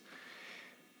Romans?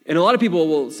 And a lot of people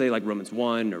will say like Romans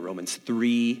 1 or Romans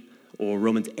 3 or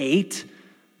Romans 8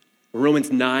 or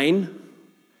Romans 9.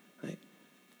 Right?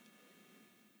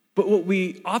 But what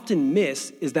we often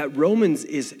miss is that Romans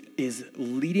is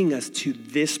leading us to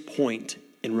this point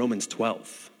in Romans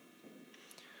 12.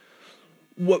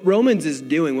 What Romans is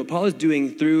doing, what Paul is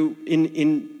doing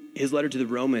in his letter to the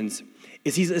Romans,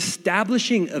 is he's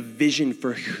establishing a vision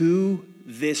for who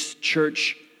this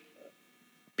church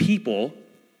people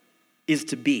is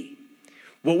to be,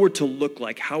 what we're to look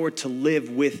like, how we're to live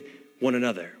with one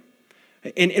another.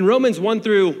 In Romans 1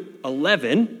 through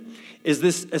 11 is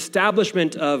this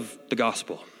establishment of the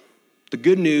gospel, the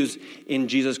good news in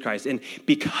Jesus Christ. And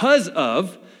because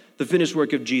of the finished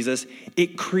work of Jesus,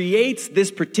 it creates this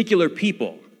particular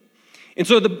people. And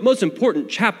so the most important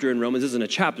chapter in Romans isn't a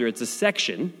chapter, it's a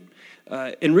section.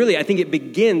 And really, I think it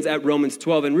begins at Romans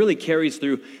 12 and really carries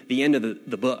through the end of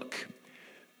the book.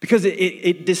 Because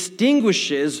it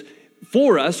distinguishes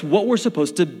for us what we're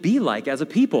supposed to be like as a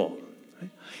people.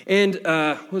 And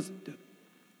it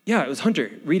was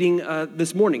Hunter reading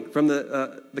this morning from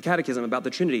the Catechism about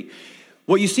the Trinity.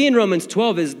 What you see in Romans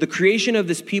 12 is the creation of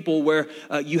this people where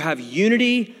you have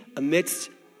unity amidst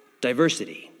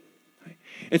diversity.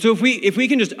 And so if we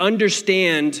can just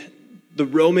understand the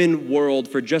Roman world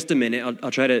for just a minute,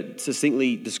 I'll try to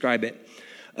succinctly describe it.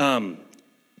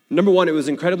 Number one, it was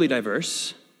incredibly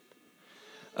diverse.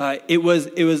 It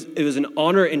was an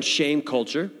honor and shame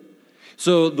culture.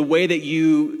 So the way that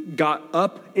you got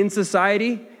up in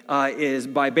society is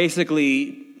by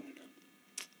basically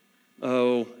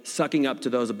sucking up to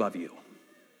those above you.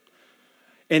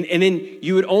 And then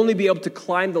you would only be able to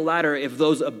climb the ladder if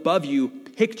those above you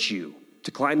picked you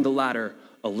to climb the ladder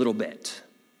a little bit.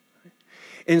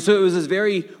 And so it was this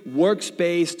very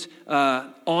works-based,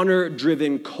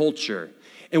 honor-driven culture.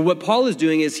 And what Paul is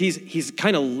doing is he's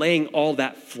kind of laying all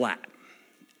that flat.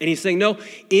 And he's saying, no,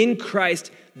 in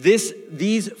Christ,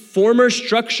 these former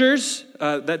structures,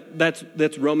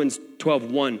 that's Romans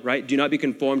 12:1, right? Do not be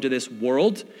conformed to this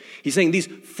world. He's saying these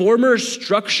former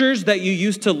structures that you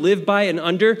used to live by and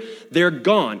under, they're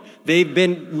gone. They've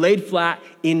been laid flat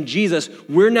in Jesus.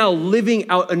 We're now living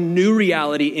out a new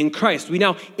reality in Christ. We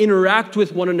now interact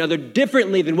with one another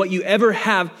differently than what you ever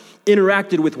have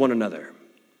interacted with one another.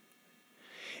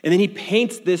 And then he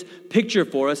paints this picture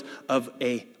for us of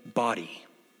a body.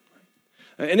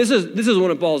 And this is one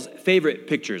of Paul's favorite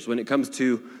pictures when it comes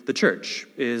to the church,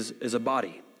 is a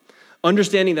body.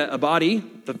 Understanding that a body,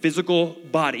 the physical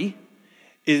body,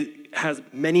 has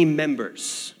many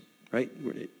members. right?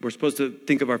 We're supposed to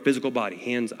think of our physical body,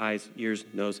 hands, eyes, ears,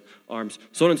 nose, arms,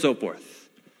 so on and so forth.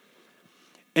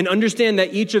 And understand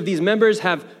that each of these members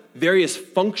have various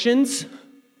functions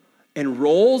and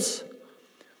roles,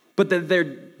 but that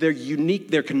they're unique,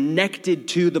 they're connected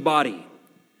to the body.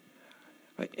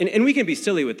 Right? And we can be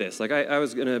silly with this. Like I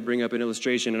was going to bring up an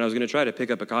illustration, and I was going to try to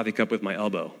pick up a coffee cup with my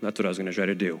elbow. That's what I was going to try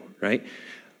to do, right?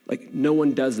 Like no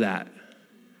one does that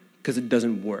because it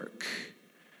doesn't work,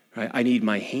 right? I need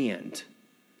my hand.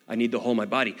 I need the whole of my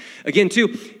body. Again,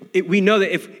 too, we know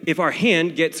that if our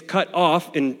hand gets cut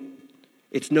off and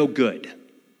it's no good,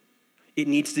 it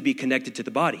needs to be connected to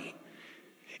the body.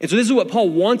 And so this is what Paul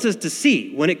wants us to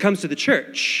see when it comes to the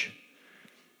church.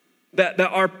 That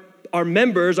our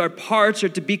members, our parts are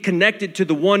to be connected to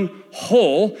the one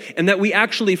whole, and that we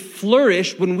actually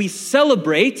flourish when we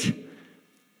celebrate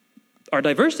our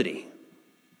diversity.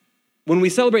 When we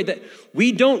celebrate that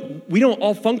we don't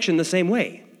all function the same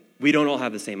way. We don't all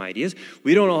have the same ideas.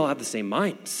 We don't all have the same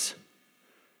minds.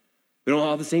 We don't all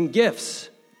have the same gifts.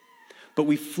 But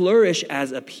we flourish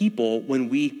as a people when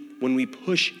we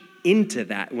push into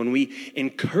that, when we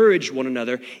encourage one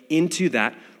another into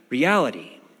that reality.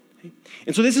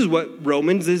 And so this is what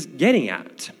Romans is getting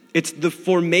at. It's the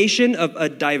formation of a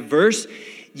diverse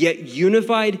yet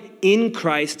unified in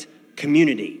Christ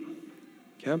community.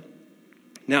 Okay?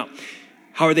 Now,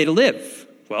 how are they to live?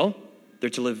 Well, they're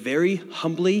to live very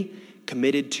humbly,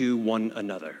 committed to one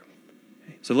another.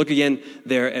 So look again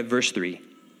there at verse 3.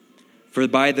 For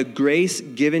by the grace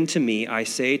given to me, I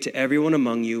say to everyone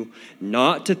among you,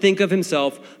 not to think of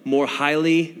himself more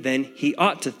highly than he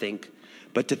ought to think,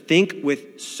 but to think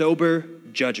with sober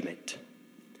judgment,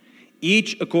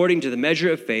 each according to the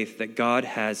measure of faith that God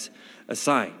has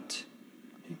assigned.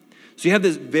 So you have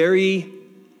this very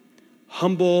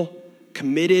humble,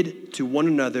 committed to one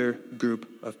another group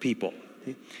of people.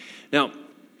 Now,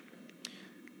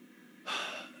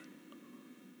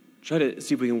 try to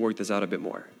see if we can work this out a bit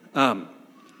more. The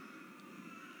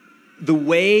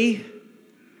way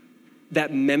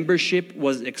that membership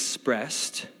was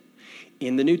expressed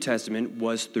in the New Testament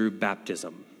was through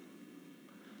baptism.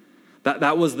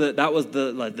 That was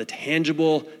the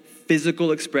tangible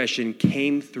physical expression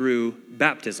came through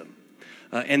baptism,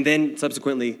 and then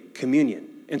subsequently communion.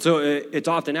 And so it's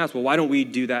often asked, well, why don't we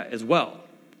do that as well?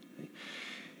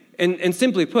 And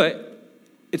simply put,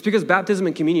 it's because baptism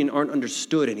and communion aren't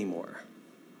understood anymore.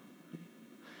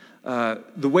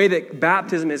 The way that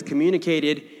baptism is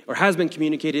communicated or has been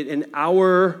communicated in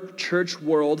our church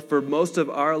world for most of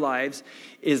our lives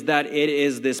is that it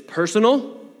is this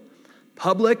personal,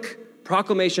 public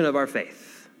proclamation of our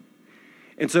faith.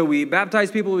 And so we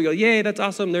baptize people, we go, yay, that's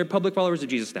awesome, they're public followers of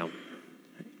Jesus now.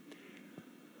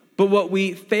 But what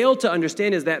we fail to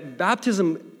understand is that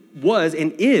baptism was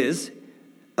and is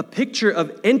a picture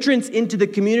of entrance into the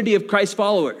community of Christ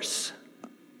followers.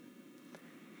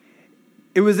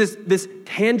 It was this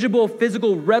tangible,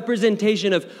 physical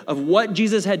representation of what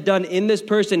Jesus had done in this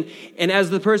person. And as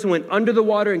the person went under the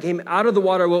water and came out of the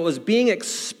water, what was being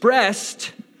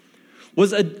expressed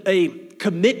was a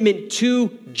commitment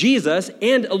to Jesus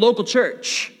and a local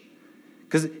church.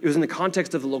 Because it was in the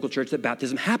context of the local church that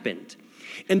baptism happened.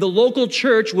 And the local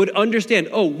church would understand,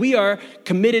 oh, we are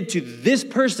committed to this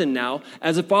person now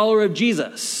as a follower of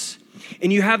Jesus.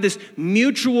 And you have this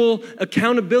mutual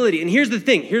accountability. And here's the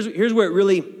thing. Here's where it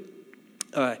really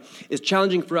is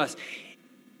challenging for us.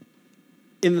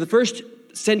 In the first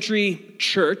century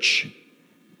church,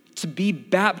 to be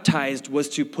baptized was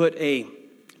to put a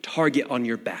target on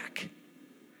your back.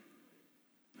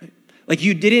 Right? Like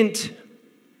you didn't...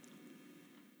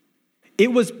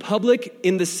 It was public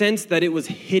in the sense that it was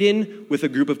hidden with a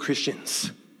group of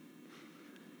Christians.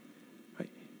 Right?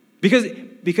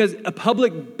 Because a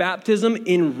public baptism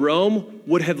in Rome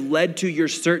would have led to your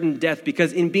certain death.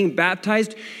 Because in being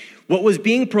baptized, what was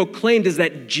being proclaimed is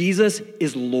that Jesus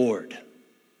is Lord.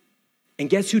 And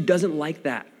guess who doesn't like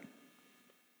that?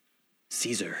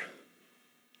 Caesar.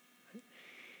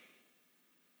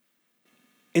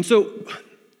 And so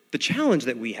the challenge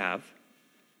that we have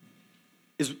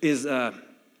is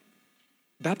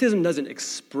baptism doesn't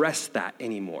express that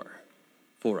anymore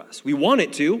for us. We want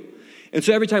it to. And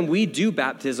so every time we do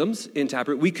baptisms in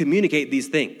Taproot, we communicate these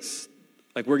things.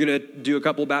 Like we're going to do a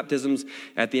couple baptisms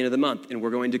at the end of the month, and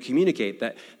we're going to communicate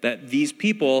that these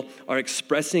people are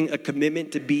expressing a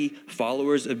commitment to be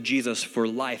followers of Jesus for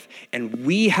life. And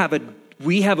we have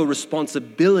a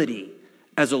responsibility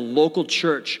as a local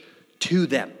church to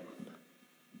them.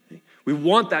 We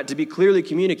want that to be clearly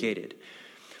communicated.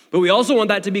 But we also want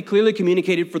that to be clearly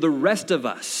communicated for the rest of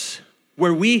us,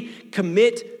 where we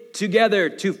commit together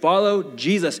to follow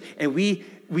Jesus, and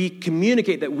we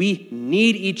communicate that we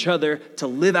need each other to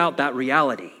live out that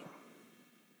reality.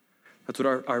 That's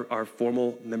what our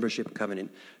formal membership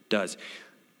covenant does.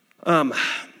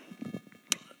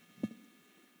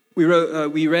 We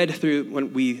read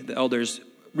through, the elders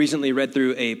recently read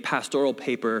through a pastoral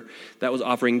paper that was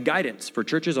offering guidance for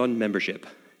churches on membership.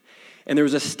 And there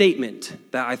was a statement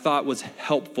that I thought was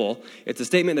helpful. It's a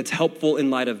statement that's helpful in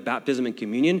light of baptism and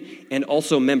communion and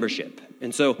also membership.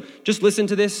 And so just listen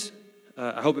to this.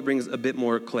 I hope it brings a bit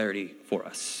more clarity for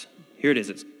us. Here it is.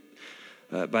 It's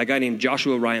by a guy named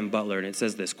Joshua Ryan Butler, and it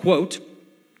says this, quote,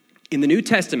 "In the New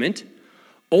Testament,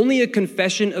 only a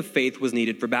confession of faith was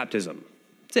needed for baptism.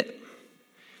 That's it.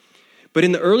 But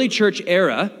in the early church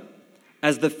era,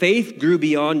 as the faith grew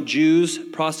beyond Jews,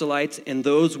 proselytes, and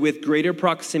those with greater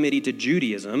proximity to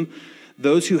Judaism,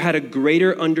 those who had a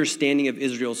greater understanding of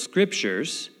Israel's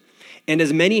scriptures, and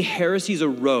as many heresies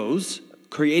arose,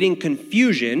 creating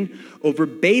confusion over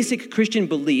basic Christian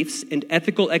beliefs and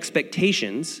ethical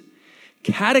expectations,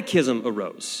 catechism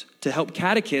arose to help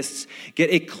catechists get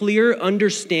a clear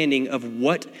understanding of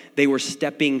what they were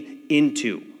stepping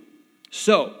into.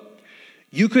 So,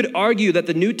 you could argue that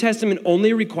the New Testament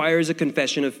only requires a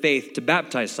confession of faith to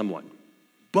baptize someone.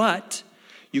 But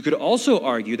you could also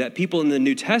argue that people in the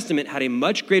New Testament had a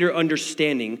much greater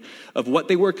understanding of what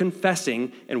they were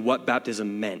confessing and what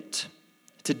baptism meant.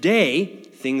 Today,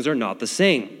 things are not the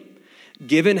same.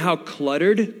 Given how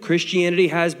cluttered Christianity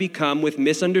has become with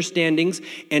misunderstandings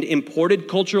and imported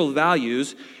cultural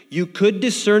values, you could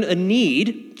discern a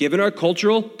need, given our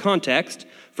cultural context,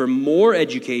 for more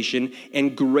education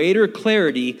and greater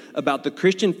clarity about the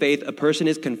Christian faith a person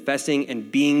is confessing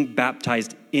and being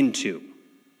baptized into.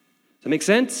 Does that make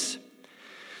sense?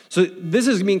 So this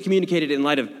is being communicated in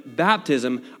light of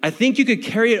baptism. I think you could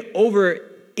carry it over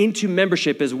into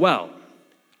membership as well.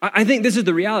 I think this is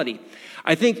the reality.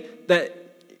 I think that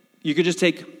you could just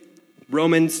take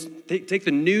Romans, take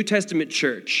the New Testament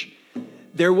church.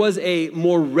 There was a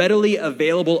more readily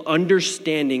available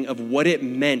understanding of what it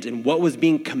meant and what was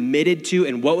being committed to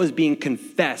and what was being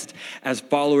confessed as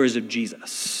followers of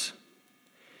Jesus.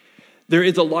 There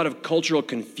is a lot of cultural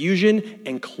confusion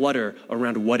and clutter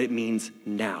around what it means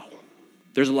now.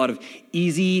 There's a lot of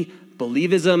easy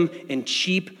believism and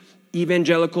cheap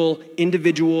evangelical,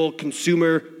 individual,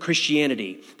 consumer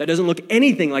Christianity that doesn't look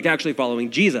anything like actually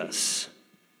following Jesus.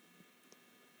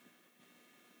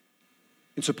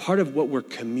 And so part of what we're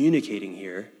communicating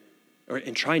here,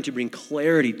 and trying to bring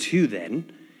clarity to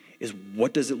then, is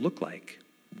what does it look like?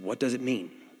 What does it mean?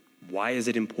 Why is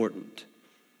it important?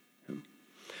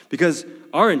 Because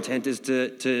our intent is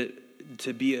to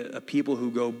be a people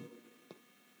who go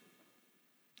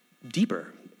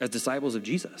deeper as disciples of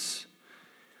Jesus.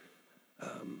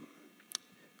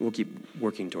 We'll keep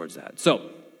working towards that. So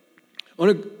I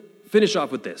want to finish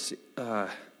off with this.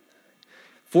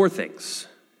 4 things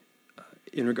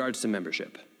in regards to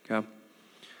membership. Okay?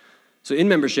 So in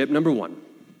membership, number 1,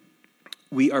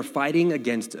 we are fighting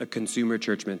against a consumer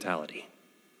church mentality.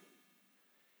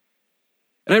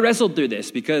 And I wrestled through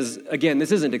this because, again,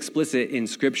 this isn't explicit in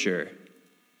Scripture,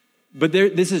 but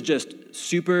this is just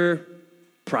super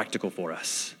practical for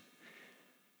us.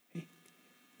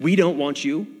 We don't want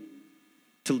you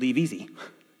to leave easy.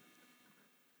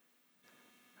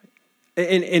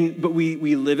 But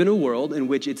we live in a world in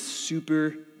which it's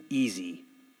super easy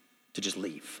to just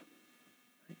leave.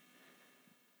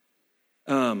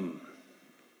 But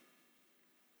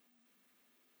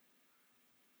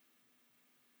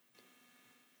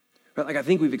I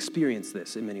think we've experienced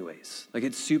this in many ways.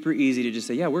 It's super easy to just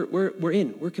say, yeah, we're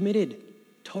in, we're committed,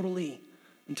 totally,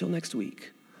 until next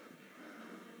week.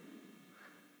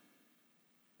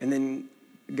 And then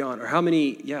gone. Or how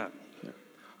many, yeah.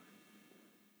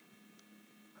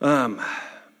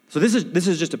 So this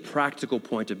is just a practical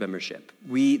point of membership.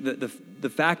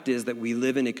 The fact is that we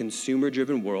live in a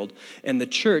consumer-driven world, and the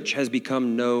church has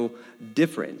become no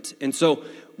different. And so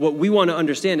what we want to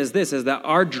understand is that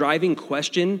our driving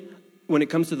question when it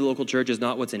comes to the local church is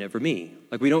not what's in it for me.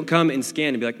 We don't come and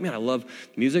scan and be like, man, I love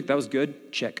music, that was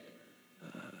good, check.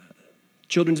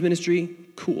 Children's ministry,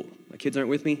 cool. My kids aren't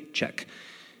with me, check.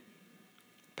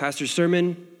 Pastor's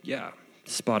sermon, yeah,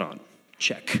 spot on,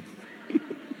 check.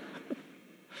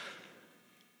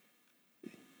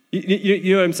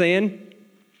 You know what I'm saying?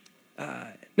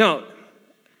 Now,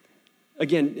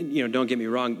 again, don't get me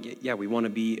wrong. Yeah, we want to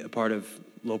be a part of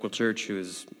local church who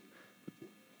is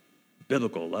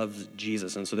biblical, loves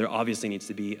Jesus, and so there obviously needs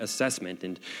to be assessment.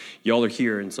 And y'all are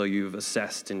here, and so you've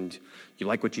assessed, and you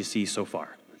like what you see so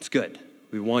far. It's good.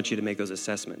 We want you to make those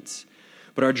assessments.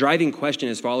 But our driving question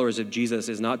as followers of Jesus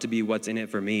is not to be what's in it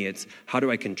for me. It's how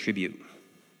do I contribute?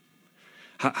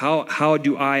 How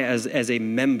do I, as a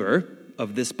member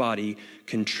of this body,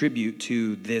 contribute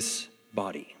to this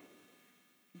body?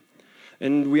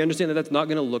 And we understand that that's not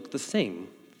going to look the same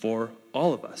for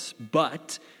all of us.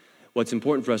 But what's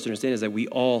important for us to understand is that we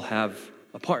all have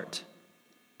a part.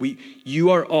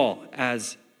 You are all,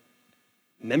 as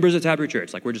members of Taproot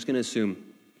Church, like we're just going to assume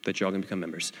that you're all going to become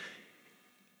members,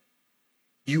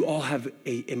 you all have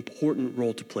an important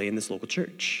role to play in this local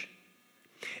church.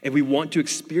 And we want to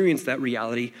experience that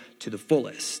reality to the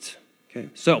fullest. Okay,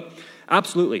 so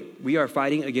absolutely, we are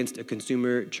fighting against a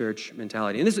consumer church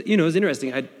mentality. And this, is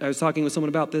interesting. I was talking with someone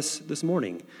about this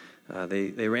morning.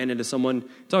 They ran into someone.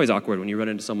 It's always awkward when you run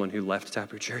into someone who left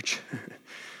Taproot Church.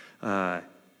 And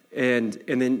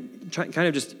then kind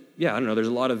of just, I don't know, there's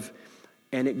a lot of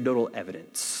anecdotal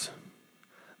evidence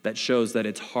that shows that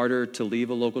it's harder to leave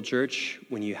a local church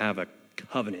when you have a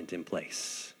covenant in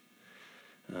place.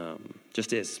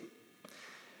 Just is.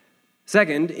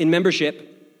 Second, in membership,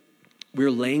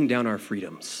 we're laying down our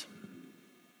freedoms.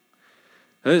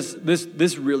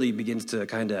 This really begins to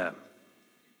kind of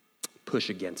push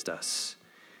against us.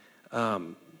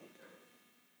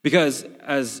 Because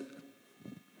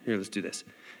let's do this.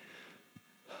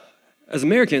 As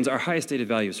Americans, our highest stated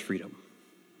value is freedom.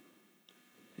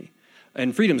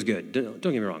 And freedom's good. Don't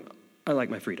get me wrong. I like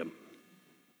my freedom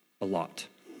a lot.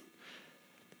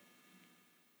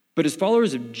 But as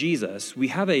followers of Jesus, we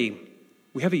have a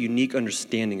unique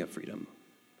understanding of freedom.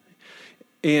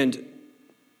 And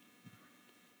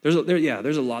there's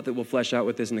a lot that we'll flesh out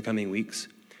with this in the coming weeks.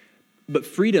 But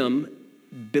freedom,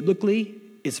 biblically,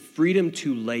 is freedom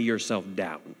to lay yourself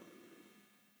down.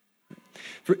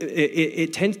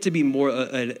 It tends to be more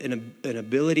an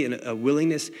ability and a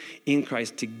willingness in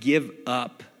Christ to give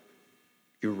up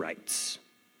your rights.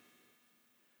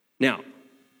 Now,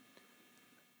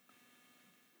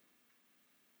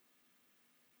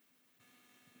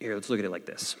 here, let's look at it like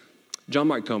this. John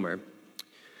Mark Comer,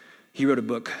 he wrote a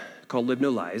book called Live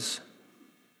No Lies.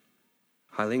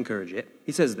 Highly encourage it.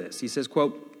 He says this. He says,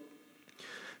 quote,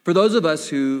 "For those of us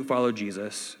who follow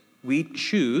Jesus, we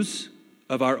choose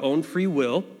of our own free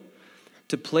will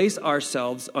to place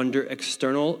ourselves under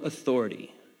external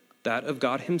authority, that of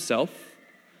God himself,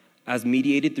 as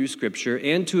mediated through Scripture,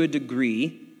 and to a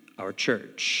degree, our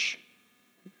church.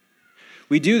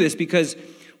 We do this because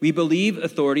we believe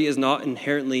authority is not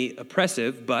inherently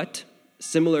oppressive, but,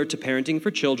 similar to parenting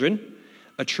for children,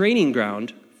 a training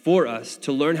ground for us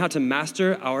to learn how to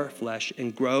master our flesh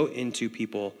and grow into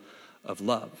people of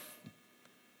love.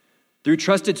 Through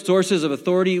trusted sources of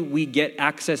authority, we get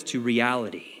access to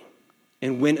reality.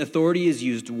 And when authority is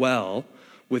used well,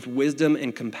 with wisdom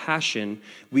and compassion,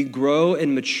 we grow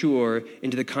and mature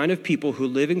into the kind of people who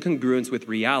live in congruence with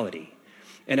reality,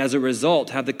 and as a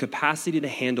result, have the capacity to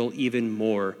handle even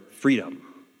more freedom."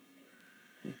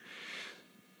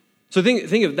 So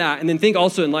think of that, and then think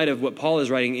also in light of what Paul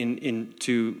is writing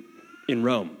in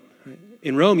Rome.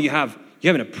 In Rome, you have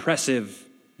an oppressive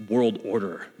world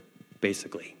order,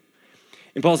 basically.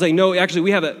 And Paul's saying, no, actually,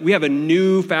 we have a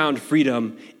newfound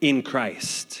freedom in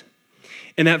Christ.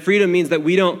 And that freedom means that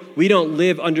we don't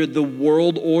live under the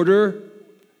world order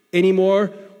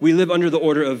anymore. We live under the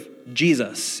order of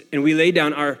Jesus. And we lay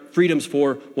down our freedoms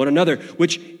for one another,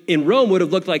 which in Rome would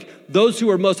have looked like those who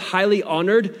were most highly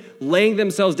honored laying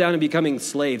themselves down and becoming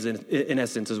slaves, in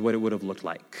essence, is what it would have looked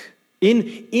like.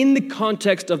 In the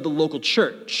context of the local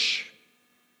church.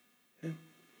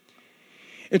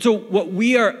 And so what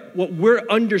we're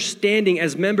understanding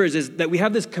as members is that we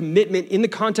have this commitment in the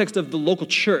context of the local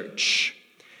church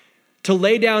to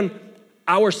lay down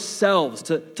ourselves,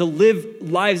 to live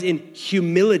lives in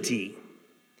humility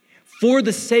for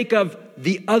the sake of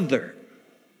the other,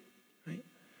 right?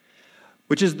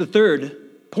 Which is the third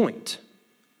point,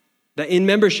 that in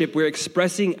membership we're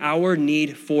expressing our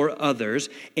need for others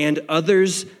and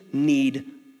others' need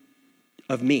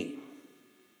of me.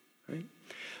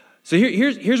 So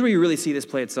here's where you really see this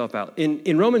play itself out.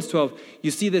 In Romans 12,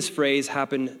 you see this phrase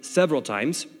happen several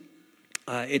times.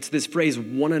 It's this phrase,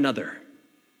 one another.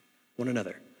 One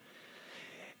another.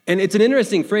 And it's an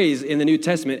interesting phrase in the New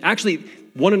Testament. Actually,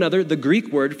 one another, the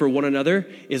Greek word for one another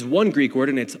is one Greek word,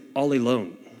 and it's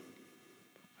allelon.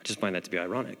 I just find that to be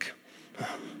ironic.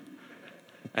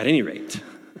 At any rate.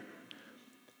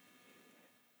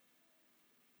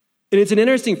 And it's an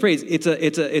interesting phrase. It's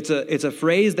a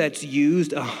phrase that's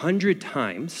used 100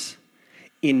 times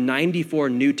in 94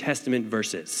 New Testament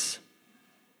verses.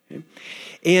 Okay?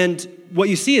 And what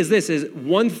you see is this: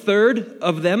 1/3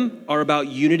 of them are about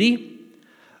unity,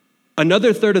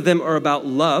 another third of them are about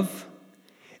love,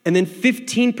 And then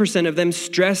 15% of them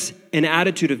stress an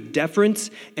attitude of deference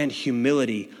and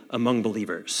humility among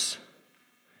believers.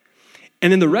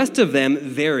 And then the rest of them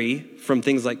vary from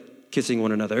things like kissing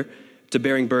one another to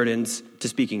bearing burdens to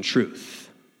speaking truth.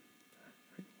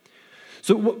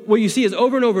 So what you see is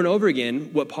over and over and over again,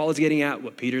 what Paul is getting at,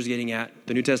 what Peter's getting at,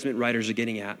 the New Testament writers are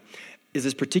getting at, is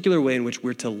this particular way in which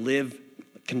we're to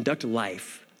conduct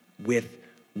life with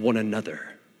one another.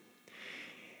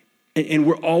 And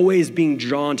we're always being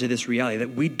drawn to this reality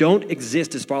that we don't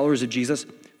exist as followers of Jesus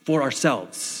for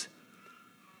ourselves.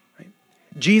 Right?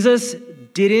 Jesus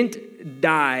didn't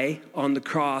die on the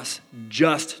cross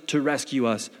just to rescue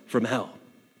us from hell.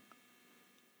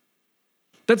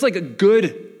 That's like a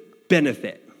good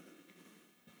benefit.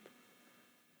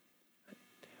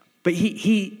 But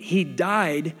he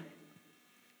died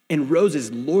and rose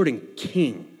as Lord and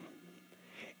King.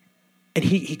 And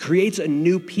he creates a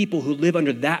new people who live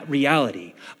under that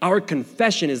reality. Our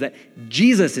confession is that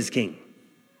Jesus is King.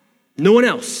 No one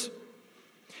else.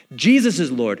 Jesus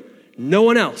is Lord. No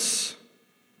one else.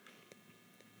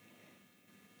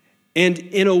 And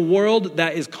in a world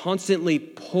that is constantly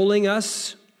pulling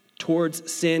us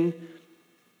towards sin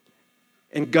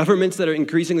and governments that are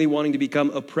increasingly wanting to become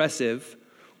oppressive,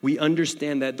 we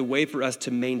understand that the way for us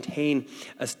to maintain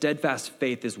a steadfast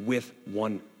faith is with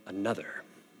one another.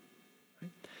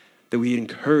 That we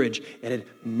encourage and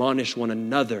admonish one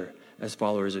another as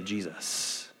followers of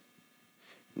Jesus.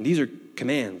 And these are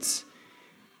commands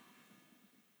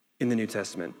in the New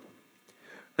Testament.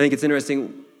 I think it's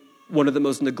interesting, one of the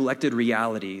most neglected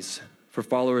realities for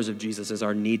followers of Jesus is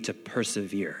our need to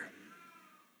persevere.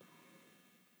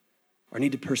 Our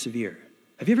need to persevere.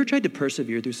 Have you ever tried to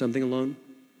persevere through something alone?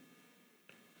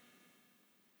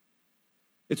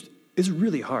 It's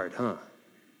really hard, huh?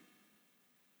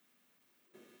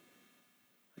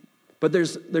 But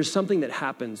there's something that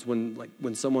happens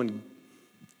when someone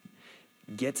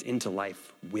gets into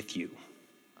life with you.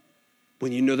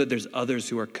 When you know that there's others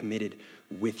who are committed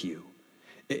with you.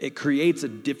 It creates a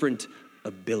different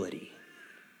ability.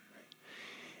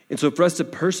 And so for us to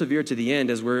persevere to the end,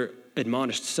 as we're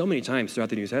admonished so many times throughout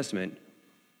the New Testament,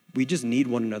 we just need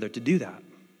one another to do that.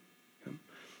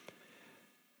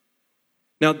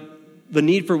 Now, the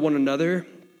need for one another,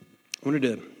 I wanted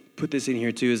to put this in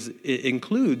here too, is it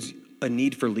includes a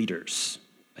need for leaders,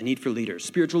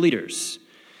 spiritual leaders.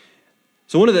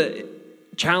 So one of the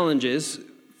challenges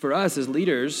for us as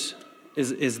leaders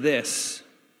is this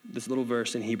little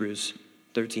verse in Hebrews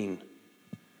 13.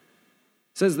 It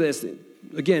says this,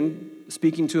 again,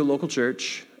 speaking to a local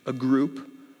church, a group,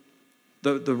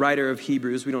 the writer of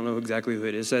Hebrews, we don't know exactly who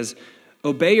it is, says,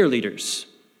 obey your leaders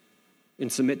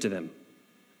and submit to them.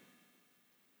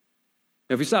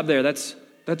 Now, if we stop there, that's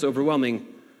overwhelming.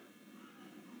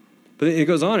 But it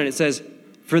goes on and it says,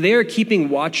 for they are keeping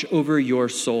watch over your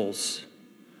souls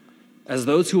as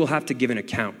those who will have to give an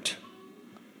account.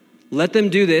 Let them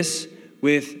do this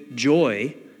with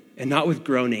joy and not with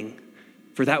groaning,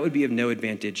 for that would be of no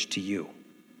advantage to you.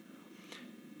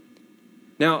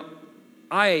 Now,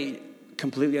 I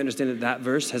completely understand that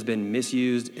verse has been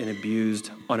misused and abused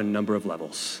on a number of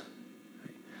levels.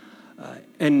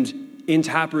 And in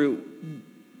Taproot,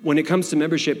 when it comes to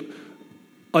membership,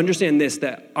 understand this,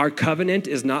 that our covenant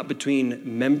is not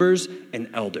between members and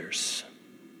elders.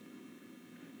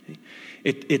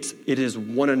 It is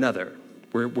one another.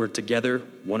 We're together,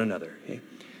 one another. Okay?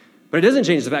 But it doesn't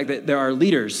change the fact that there are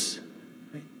leaders,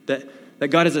 right? that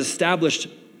God has established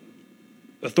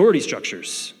authority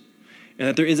structures, and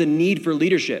that there is a need for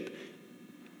leadership.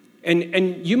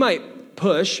 And you might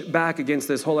push back against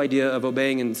this whole idea of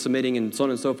obeying and submitting and so on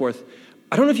and so forth.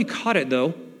 I don't know if you caught it,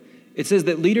 though. It says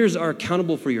that leaders are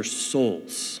accountable for your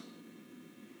souls.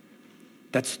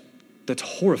 That's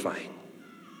horrifying.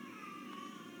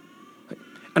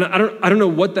 And I don't know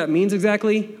what that means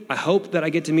exactly. I hope that I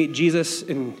get to meet Jesus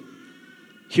and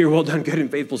hear, well done, good and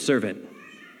faithful servant.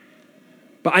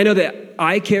 But I know that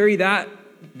I carry that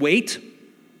weight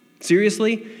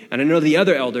seriously, and I know the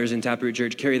other elders in Taproot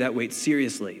Church carry that weight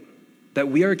seriously, that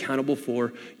we are accountable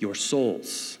for your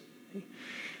souls.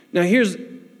 Now here's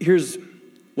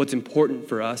what's important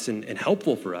for us and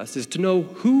helpful for us is to know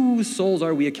whose souls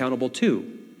are we accountable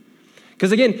to.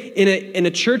 Because again, in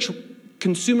a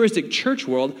consumeristic church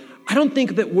world, I don't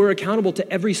think that we're accountable to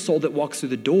every soul that walks through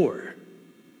the door.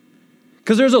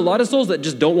 Because there's a lot of souls that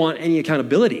just don't want any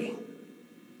accountability.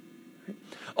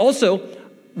 Also,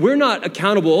 we're not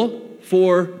accountable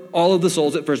for all of the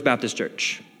souls at First Baptist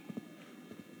Church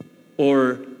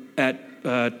or at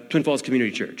Twin Falls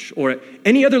Community Church or at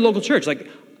any other local church. Like,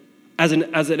 as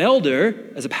an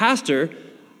elder, as a pastor,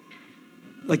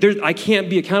 I can't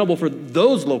be accountable for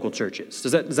those local churches.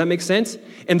 Does that make sense?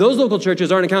 And those local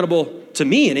churches aren't accountable to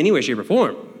me in any way, shape, or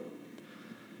form.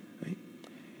 Right?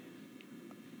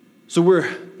 So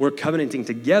we're covenanting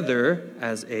together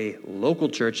as a local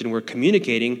church, and we're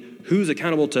communicating who's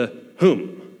accountable to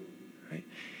whom. Right?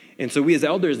 And so we as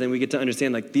elders, then we get to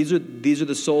understand, like, these are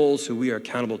the souls who we are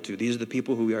accountable to. These are the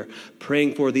people who we are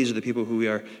praying for. These are the people who we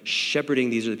are shepherding.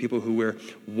 These are the people who we're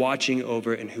watching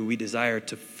over and who we desire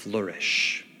to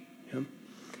flourish. Yeah?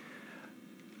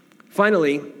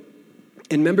 Finally,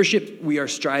 in membership, we are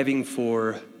striving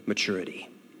for maturity.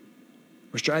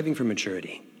 We're striving for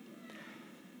maturity.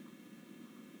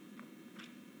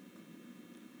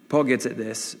 Paul gets at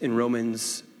this in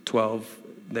Romans 12,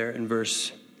 there in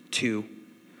verse 2,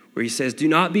 where he says, "Do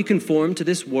not be conformed to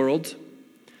this world,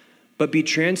 but be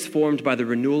transformed by the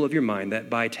renewal of your mind, that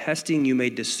by testing you may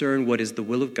discern what is the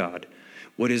will of God,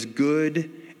 what is good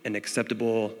and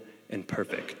acceptable and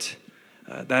perfect."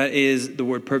 That is, the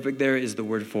word perfect there is the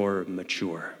word for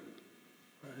mature.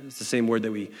 It's the same word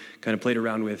that we kind of played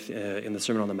around with in the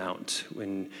Sermon on the Mount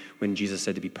when Jesus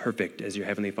said to be perfect as your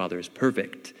heavenly Father is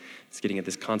perfect. It's getting at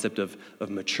this concept of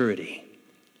maturity.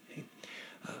 Okay?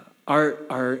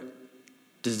 Our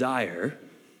desire,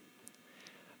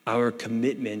 our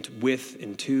commitment with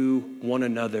and to one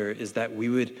another is that we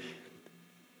would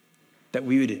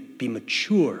be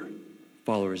mature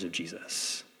followers of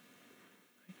Jesus.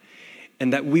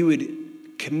 And that we would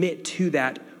commit to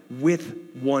that with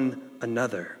one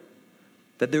another.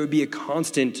 That there would be a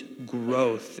constant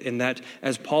growth in that,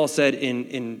 as Paul said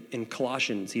in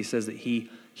Colossians, he says that he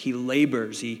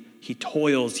labors, he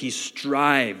toils, he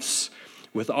strives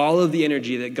with all of the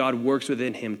energy that God works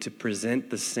within him to present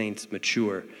the saints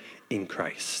mature in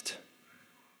Christ.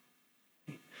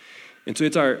 And so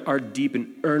it's our deep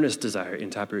and earnest desire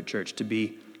in Taproot Church to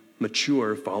be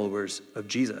mature followers of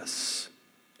Jesus.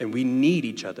 And we need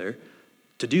each other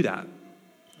to do that,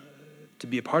 to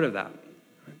be a part of that.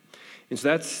 And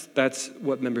so that's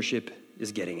what membership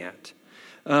is getting at.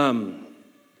 I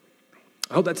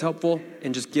hope that's helpful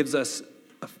and just gives us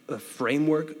a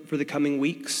framework for the coming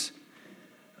weeks,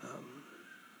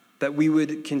 that we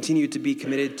would continue to be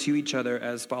committed to each other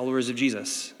as followers of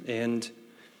Jesus and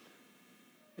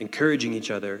encouraging each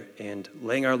other and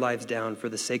laying our lives down for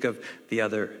the sake of the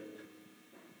other,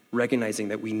 recognizing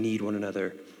that we need one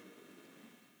another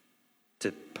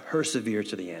to persevere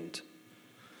to the end.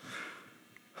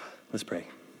 Let's pray.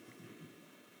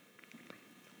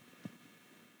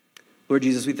 Lord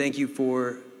Jesus, we thank you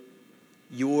for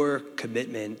your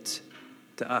commitment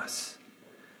to us.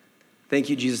 Thank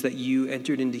you, Jesus, that you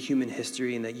entered into human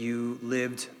history and that you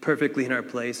lived perfectly in our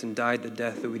place and died the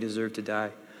death that we deserve to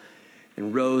die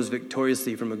and rose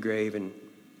victoriously from a grave and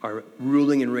are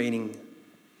ruling and reigning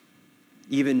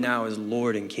even now as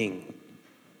Lord and King.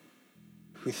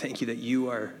 We thank you that you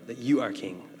are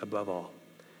King above all.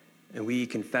 And we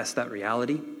confess that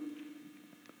reality.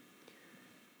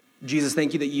 Jesus,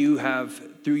 thank you that you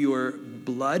have, through your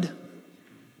blood,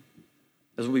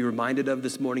 as we'll be reminded of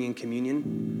this morning in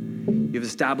communion, you've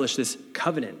established this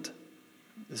covenant,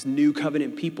 this new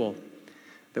covenant people,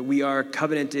 that we are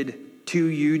covenanted to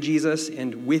you, Jesus,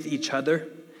 and with each other.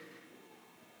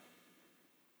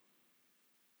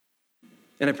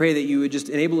 And I pray that you would just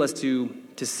enable us to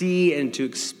see and to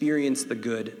experience the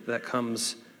good that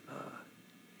comes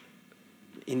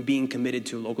in being committed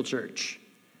to a local church.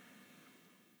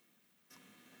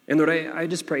 And Lord, I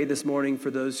just pray this morning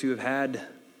for those who have had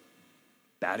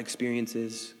bad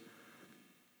experiences,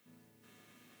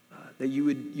 that you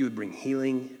would bring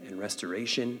healing and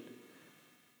restoration.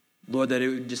 Lord, that it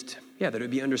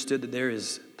would be understood that there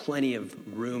is plenty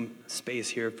of room, space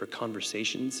here for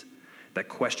conversations, that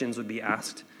questions would be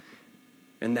asked,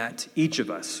 and that each of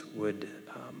us would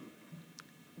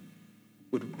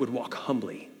walk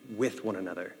humbly with one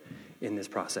another in this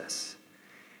process.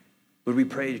 Lord, we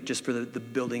pray just for the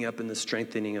building up and the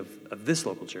strengthening of this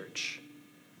local church.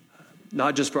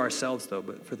 Not just for ourselves, though,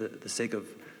 but for the sake of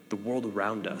the world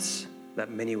around us, that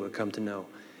many would come to know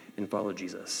and follow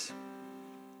Jesus.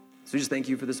 So we just thank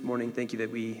you for this morning. Thank you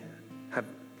that we have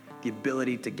the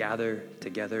ability to gather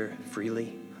together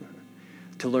freely,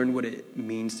 to learn what it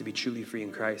means to be truly free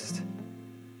in Christ.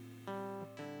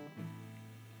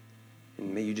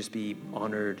 And may you just be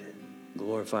honored,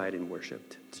 glorified, and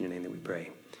worshiped. It's in your name that we pray.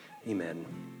 Amen.